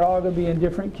 they're all going to be in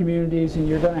different communities, and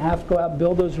you're going to have to go out and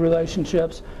build those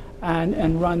relationships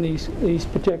and run these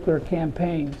particular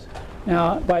campaigns.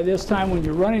 Now, by this time when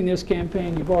you're running this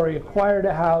campaign, you've already acquired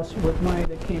a house with money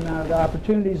that came out of the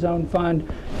Opportunity Zone Fund.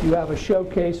 You have a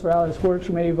showcase for how this works.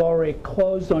 You may have already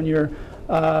closed on your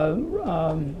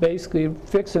basically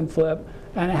fix and flip,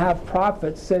 and have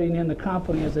profits sitting in the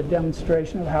company as a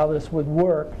demonstration of how this would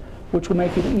work, which will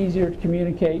make it easier to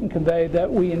communicate and convey that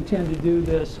we intend to do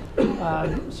this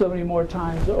so many more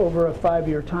times over a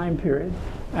 5-year time period.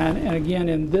 And again,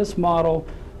 in this model,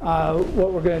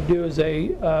 what we're going to do is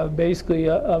basically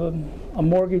a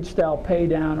mortgage-style pay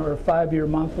down or a 5-year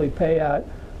monthly payout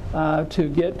to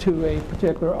get to a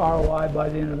particular ROI by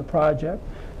the end of the project.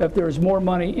 If there's more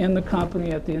money in the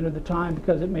company at the end of the time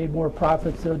because it made more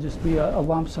profits, there'll just be a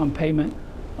lump sum payment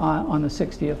on the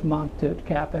 60th month to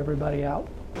cap everybody out.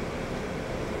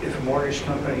 If a mortgage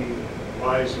company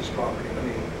buys this property, I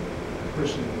mean, the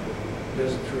person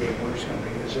does it through a mortgage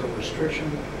company, is there a restriction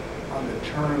on the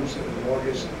terms of the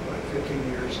mortgage, like 15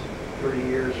 years, 30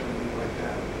 years, or anything like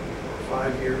that,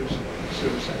 or 5 years? See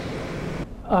what I'm saying?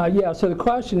 Yeah, so the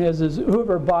question is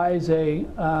whoever buys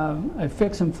a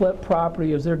fix and flip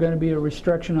property, is there going to be a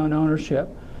restriction on ownership?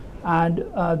 And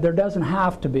there doesn't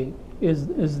have to be,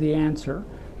 is the answer,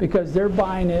 because they're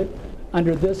buying it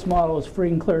under this model as free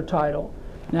and clear title.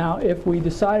 Now, if we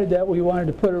decided that we wanted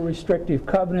to put a restrictive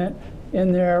covenant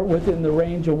in there within the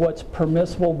range of what's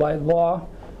permissible by law,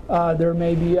 there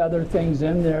may be other things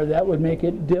in there that would make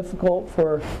it difficult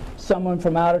for someone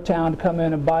from out of town to come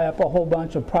in and buy up a whole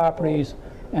bunch of properties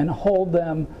and hold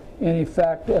them in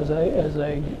effect as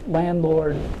a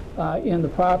landlord in the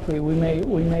property. We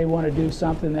may want to do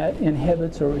something that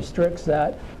inhibits or restricts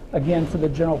that, again, for the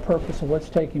general purpose of what's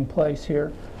taking place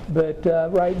here. But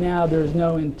right now, there's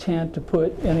no intent to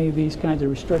put any of these kinds of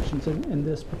restrictions in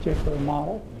this particular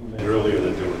model. You mentioned earlier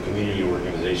that there were community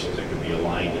organizations that could be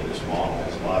aligned in this model.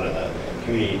 A lot of the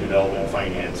community development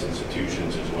finance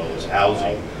institutions, as well as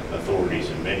housing authorities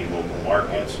in many local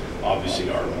markets, obviously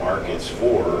are markets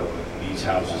for these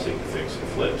houses they can fix and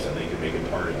flips, and they can make it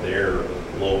part of their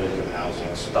low-income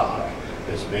housing stock.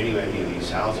 Because many of these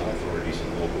housing authorities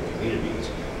in local communities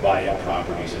buy up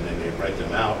properties and then they rent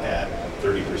them out at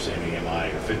 30%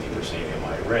 AMI or 50%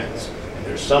 AMI rents, and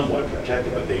they're somewhat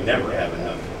protected, but they never have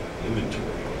enough inventory.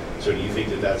 So do you think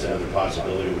that that's another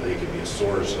possibility where they could be a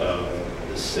source of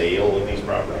the sale of these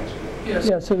properties? Yes.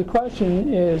 Yeah, so the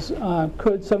question is,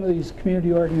 could some of these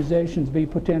community organizations be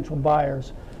potential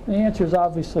buyers? And the answer is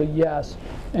obviously yes.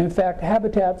 And in fact,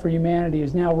 Habitat for Humanity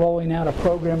is now rolling out a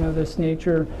program of this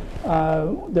nature.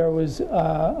 There was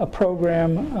a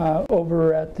program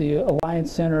over at the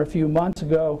Alliance Center a few months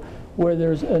ago where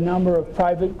there's a number of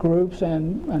private groups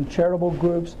and charitable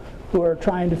groups who are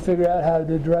trying to figure out how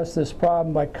to address this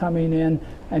problem by coming in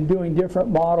and doing different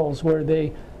models where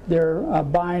they're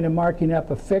buying and marking up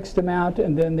a fixed amount,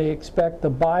 and then they expect the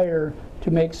buyer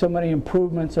to make so many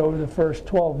improvements over the first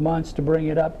 12 months to bring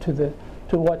it up to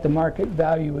what the market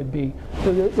value would be.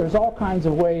 So there's all kinds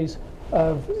of ways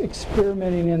of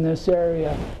experimenting in this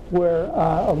area where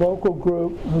a local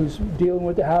group who's dealing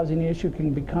with the housing issue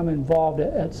can become involved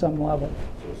at some level.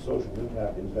 So a social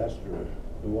impact investor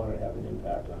who wanted to have an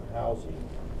impact on housing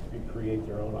could create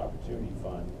their own opportunity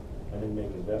fund and then make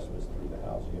investments through the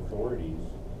housing authorities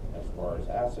as far as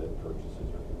asset purchases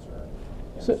are concerned,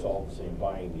 and so, solve the same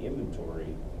buying the inventory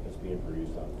that's being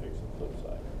produced on the fix and flip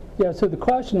side. Yeah, so the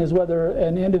question is whether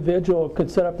an individual could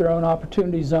set up their own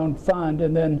opportunity zone fund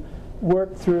and then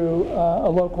work through a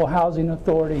local housing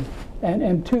authority.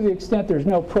 And to the extent there's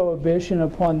no prohibition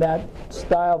upon that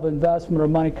style of investment or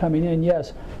money coming in,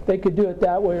 yes, they could do it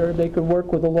that way, or they could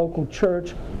work with a local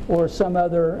church or some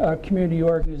other community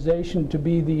organization to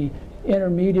be the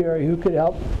intermediary who could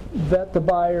help vet the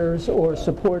buyers or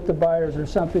support the buyers or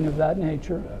something of that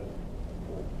nature.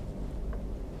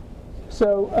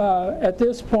 So at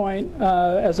this point,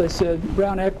 as I said,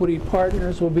 Brown Equity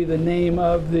Partners will be the name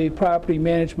of the property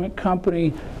management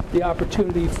company. The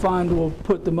Opportunity Fund will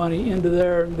put the money into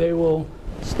there. They will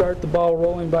start the ball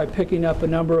rolling by picking up a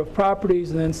number of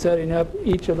properties and then setting up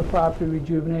each of the property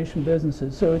rejuvenation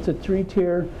businesses. So it's a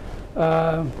 3-tier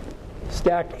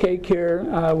stacked cake here.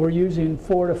 We're using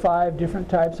 4 to 5 different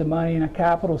types of money in a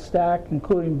capital stack,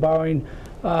 including borrowing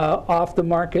off the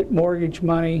market mortgage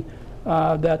money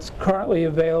that's currently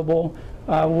available.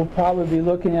 We'll probably be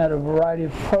looking at a variety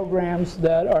of programs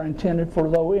that are intended for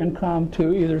low income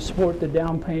to either support the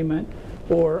down payment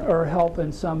or help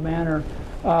in some manner.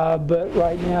 But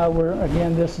right now,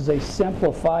 again, this is a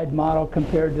simplified model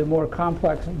compared to more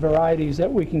complex varieties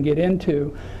that we can get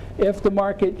into. If the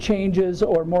market changes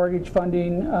or mortgage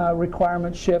funding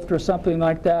requirements shift or something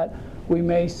like that, we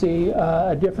may see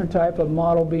a different type of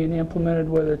model being implemented,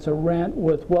 whether it's a rent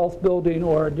with wealth building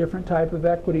or a different type of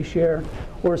equity share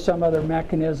or some other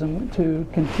mechanism to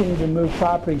continue to move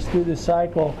properties through the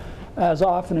cycle as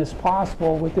often as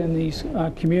possible within these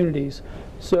communities.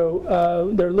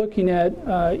 So they're looking at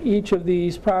each of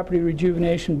these property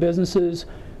rejuvenation businesses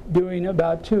doing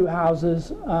about 2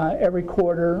 houses every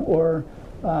quarter, or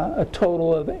a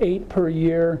total of 8 per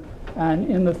year.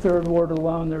 And in the 3rd ward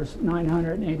alone, there's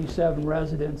 987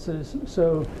 residences.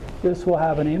 So this will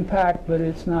have an impact, but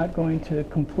it's not going to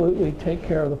completely take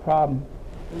care of the problem.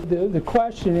 The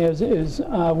question is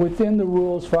within the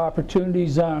rules for opportunity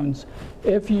zones,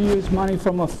 if you use money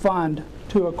from a fund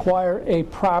to acquire a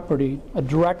property, a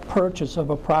direct purchase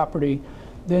of a property,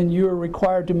 then you are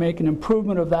required to make an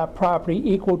improvement of that property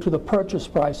equal to the purchase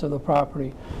price of the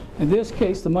property. In this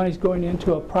case, the money's going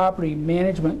into a property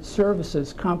management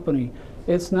services company.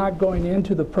 It's not going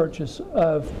into the purchase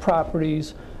of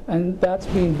properties, and that's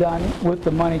being done with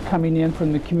the money coming in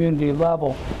from the community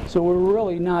level. So we're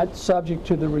really not subject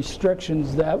to the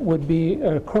restrictions that would be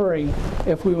occurring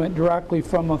if we went directly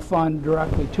from a fund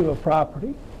directly to a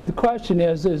property. The question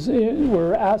is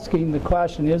we're asking the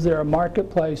question, is there a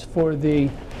marketplace for the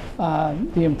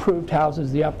improved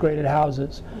houses, the upgraded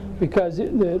houses? Because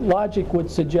the logic would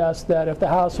suggest that if the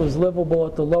house was livable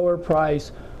at the lower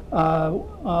price,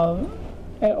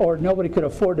 or nobody could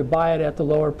afford to buy it at the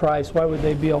lower price, why would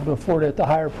they be able to afford it at the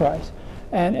higher price?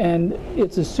 And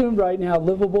it's assumed right now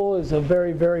livable is a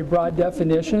very, very broad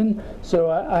definition,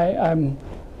 so I'm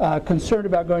concerned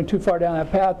about going too far down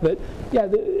that path. But yeah,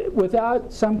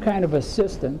 without some kind of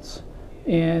assistance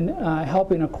in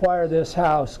helping acquire this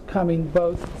house, coming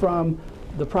both from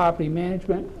the property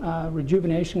management,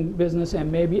 rejuvenation business,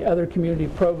 and maybe other community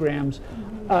programs,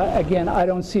 again, I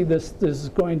don't see this is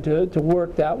going to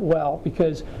work that well,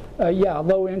 because yeah,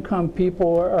 low-income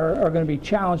people are going to be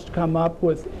challenged to come up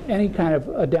with any kind of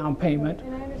a down payment.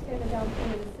 And I understand the down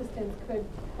payment assistance could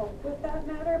help with that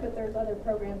matter, but there's other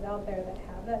programs out there that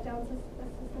have that down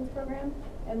assistance program.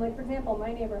 And like, for example,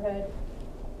 my neighborhood,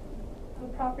 the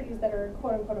properties that are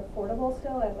quote-unquote affordable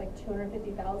still at like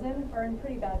 $250,000 are in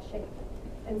pretty bad shape.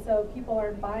 And so people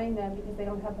are buying them because they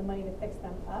don't have the money to fix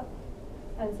them up.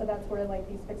 And so that's where like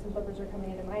these fix and flippers are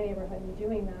coming into my neighborhood and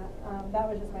doing that. That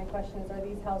was just my question, is are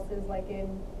these houses like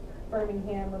in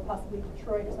Birmingham or possibly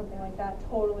Detroit or something like that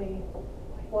totally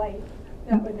white?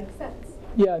 That would make sense.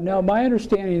 Yeah, no, my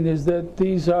understanding is that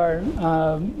these are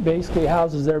basically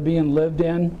houses that are being lived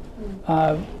in.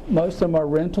 Most of them are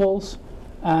rentals,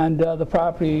 and the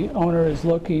property owner is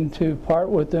looking to part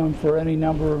with them for any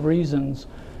number of reasons.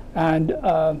 And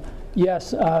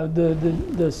yes,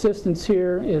 the assistance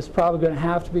here is probably going to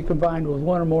have to be combined with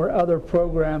one or more other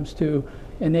programs to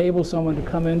enable someone to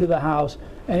come into the house.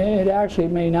 And it actually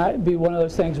may not be one of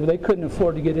those things where they couldn't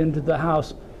afford to get into the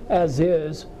house as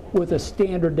is with a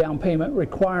standard down payment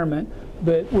requirement,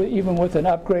 but even with an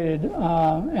upgraded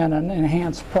and an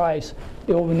enhanced price,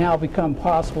 it will now become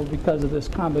possible because of this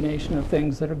combination of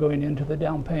things that are going into the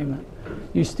down payment.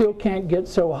 You still can't get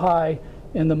so high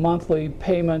in the monthly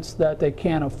payments that they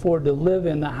can't afford to live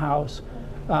in the house,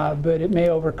 but it may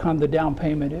overcome the down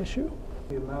payment issue.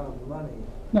 The amount of money.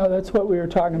 No, that's what we were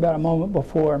talking about a moment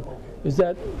before, is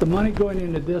that the money going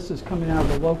into this is coming out of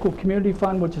the local community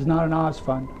fund, which is not an Oz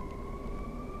fund.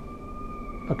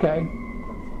 Okay?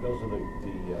 Those are the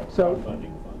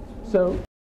crowdfunding funds. So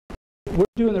we're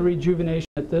doing the rejuvenation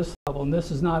at this level, and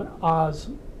this is not Oz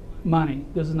money.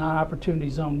 This is not opportunity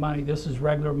zone money. This is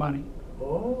regular money.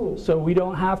 Oh. So we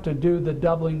don't have to do the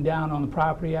doubling down on the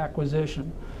property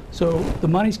acquisition. So the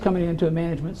money's coming into a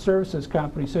management services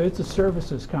company, so it's a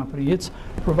services company. It's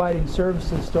providing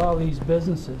services to all these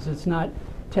businesses. It's not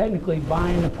technically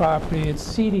buying the property, it's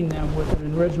seeding them with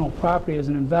an original property as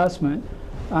an investment.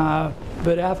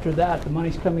 But after that, the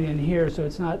money's coming in here, so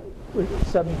it's not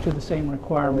subject to the same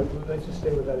requirement. Let's just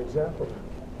stay with that example.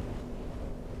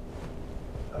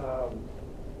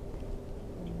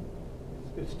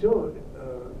 It's still,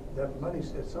 that money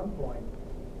at some point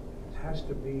has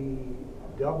to be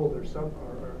doubled or something.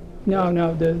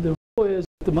 No, the rule is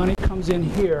the money comes in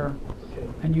here, Okay.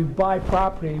 and you buy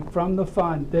property from the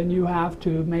fund, then you have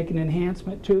to make an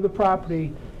enhancement to the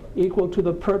property equal to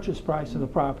the purchase price of the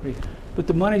property. But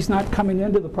the money's not coming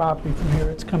into the property from here,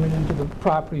 it's coming into the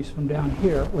properties from down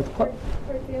here.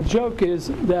 The joke is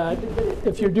that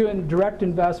if you're doing direct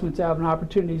investments out of an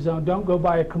opportunity zone, don't go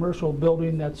buy a commercial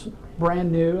building that's brand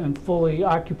new and fully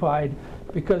occupied.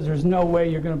 because there's no way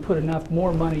you're going to put enough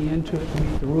more money into it to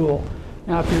meet the rule.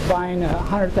 Now, if you're buying a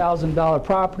 $100,000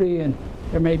 property and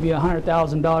there may be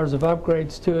 $100,000 of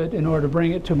upgrades to it in order to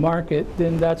bring it to market,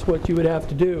 then that's what you would have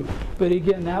to do. But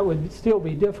again, that would still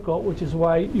be difficult, which is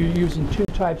why you're using two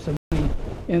types of money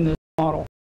in this model.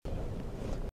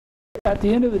 At the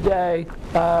end of the day,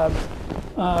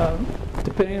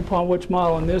 depending upon which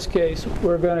model, in this case,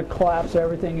 we're going to collapse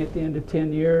everything at the end of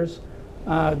 10 years.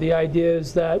 The idea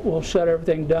is that we'll shut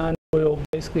everything down. We'll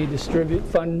basically distribute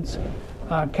funds,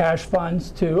 cash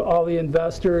funds, to all the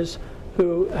investors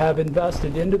who have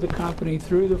invested into the company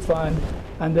through the fund,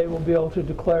 and they will be able to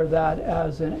declare that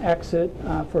as an exit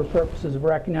for purposes of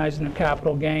recognizing a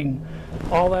capital gain.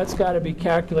 All that's got to be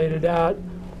calculated out.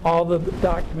 All the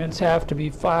documents have to be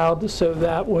filed so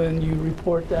that when you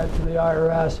report that to the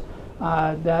IRS,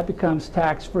 that becomes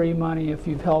tax-free money if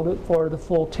you've held it for the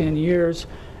full 10 years,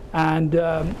 and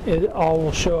it all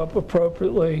will show up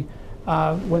appropriately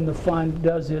when the fund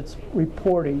does its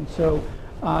reporting. So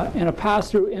in a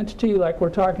pass-through entity like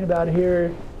we're talking about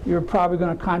here, you're probably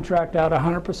going to contract out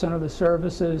 100% of the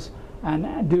services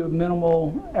and do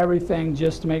minimal everything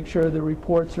just to make sure the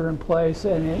reports are in place,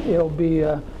 and it'll be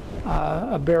a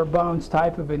bare bones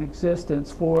type of an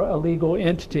existence for a legal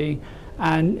entity.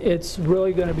 And it's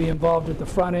really going to be involved at the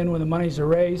front end when the monies are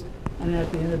raised, and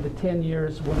at the end of the 10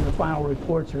 years when the final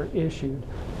reports are issued.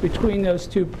 Between those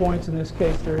 2 points, in this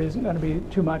case, there isn't going to be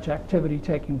too much activity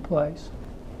taking place.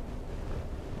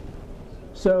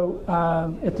 So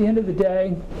at the end of the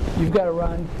day, you've got to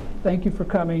run. Thank you for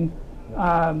coming.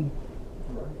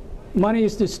 Money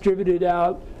is distributed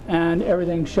out and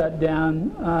everything shut down.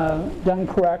 Done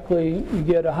correctly, you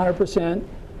get 100%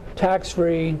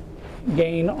 tax-free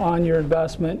gain on your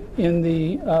investment in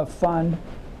the fund,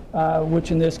 which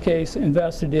in this case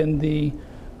invested in the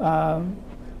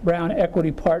Brown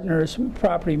Equity Partners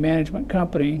Property Management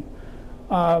Company.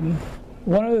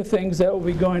 One of the things that will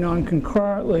be going on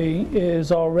concurrently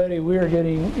is already we are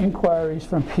getting inquiries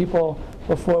from people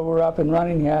before we're up and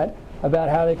running yet about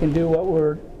how they can do what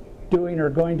we're doing or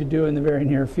going to do in the very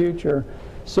near future.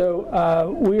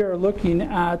 So we are looking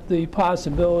at the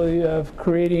possibility of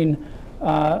creating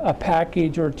a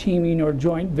package or teaming or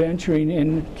joint venturing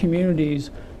in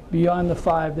communities beyond the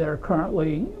 5 that are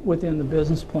currently within the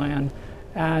business plan,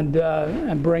 and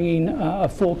bringing a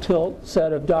full tilt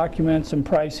set of documents and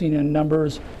pricing and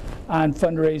numbers and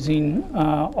fundraising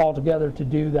all together to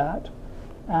do that.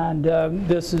 And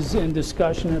this is in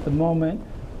discussion at the moment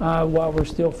while we're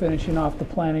still finishing off the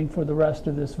planning for the rest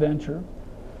of this venture.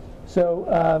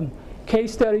 So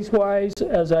case studies wise,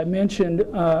 as I mentioned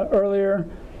earlier,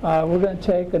 we're going to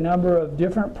take a number of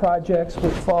different projects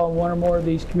which fall in one or more of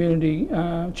these community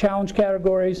challenge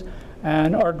categories,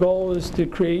 and our goal is to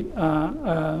create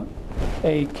a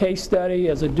case study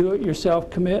as a do-it-yourself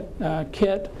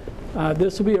kit.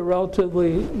 This will be a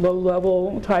relatively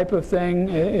low-level type of thing.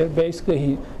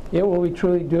 Basically, it will be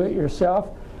truly do-it-yourself.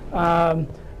 But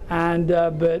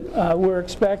we're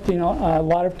expecting a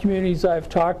lot of communities I've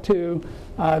talked to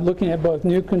looking at both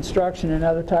new construction and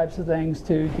other types of things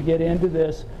to get into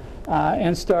this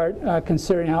and start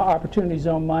considering how opportunity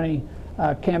zone money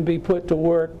can be put to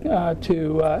work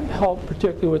to help,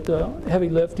 particularly with the heavy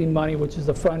lifting money, which is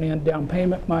the front end down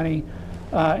payment money,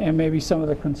 and maybe some of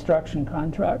the construction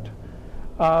contract.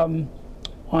 On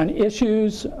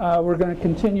issues, we're going to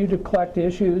continue to collect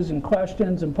issues and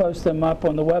questions and post them up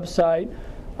on the website.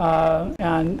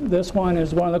 And this one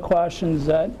is one of the questions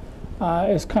that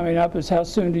is coming up, is how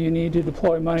soon do you need to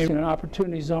deploy money in an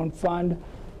opportunity zone fund?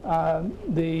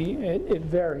 It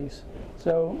varies.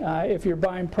 So if you're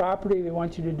buying property, they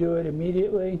want you to do it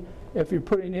immediately. If you're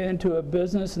putting it into a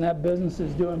business and that business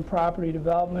is doing property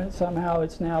development, somehow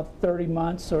it's now 30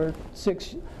 months or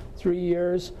 3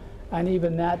 years, and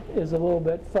even that is a little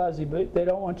bit fuzzy. But they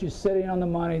don't want you sitting on the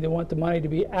money. They want the money to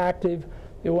be active.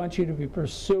 They want you to be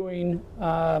pursuing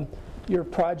your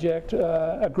project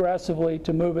aggressively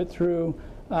to move it through,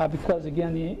 because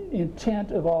again, the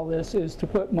intent of all this is to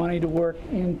put money to work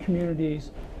in communities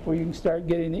where you can start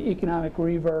getting the economic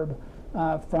reverb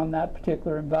from that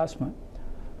particular investment.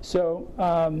 So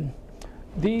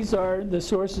these are the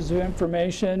sources of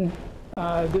information.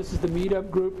 This is the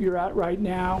Meetup group you're at right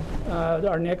now.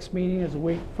 Our next meeting is a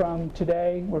week from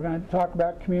today. We're going to talk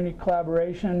about community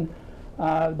collaboration.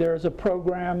 There's a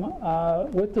program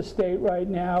with the state right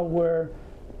now where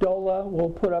DOLA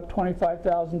will put up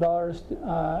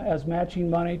 $25,000 as matching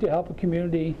money to help a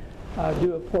community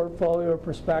do a portfolio or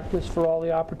prospectus for all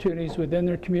the opportunities within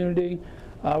their community.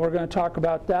 We're going to talk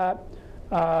about that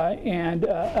and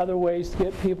other ways to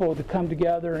get people to come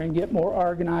together and get more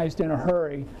organized in a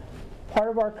hurry. part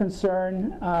of our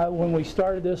concern when we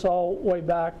started this all the way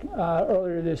back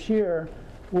earlier this year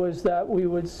was that we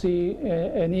would see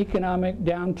an economic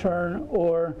downturn,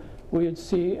 or we would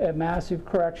see a massive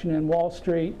correction in Wall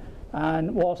Street.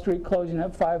 And Wall Street closing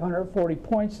at 540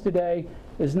 points today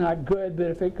is not good, but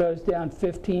if it goes down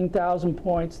 15,000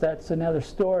 points, that's another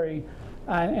story.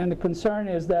 And the concern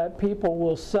is that people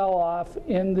will sell off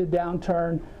in the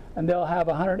downturn, and they'll have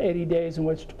 180 days in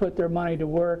which to put their money to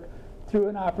work through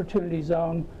an Opportunity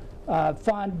Zone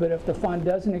fund. But if the fund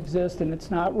doesn't exist and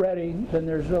it's not ready, then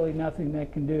there's really nothing they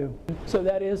can do. So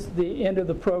that is the end of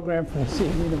the program for this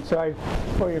evening. I'm sorry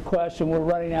for your question. We're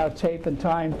running out of tape and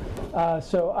time.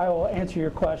 So I will answer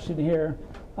your question here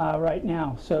right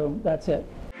now. So that's it.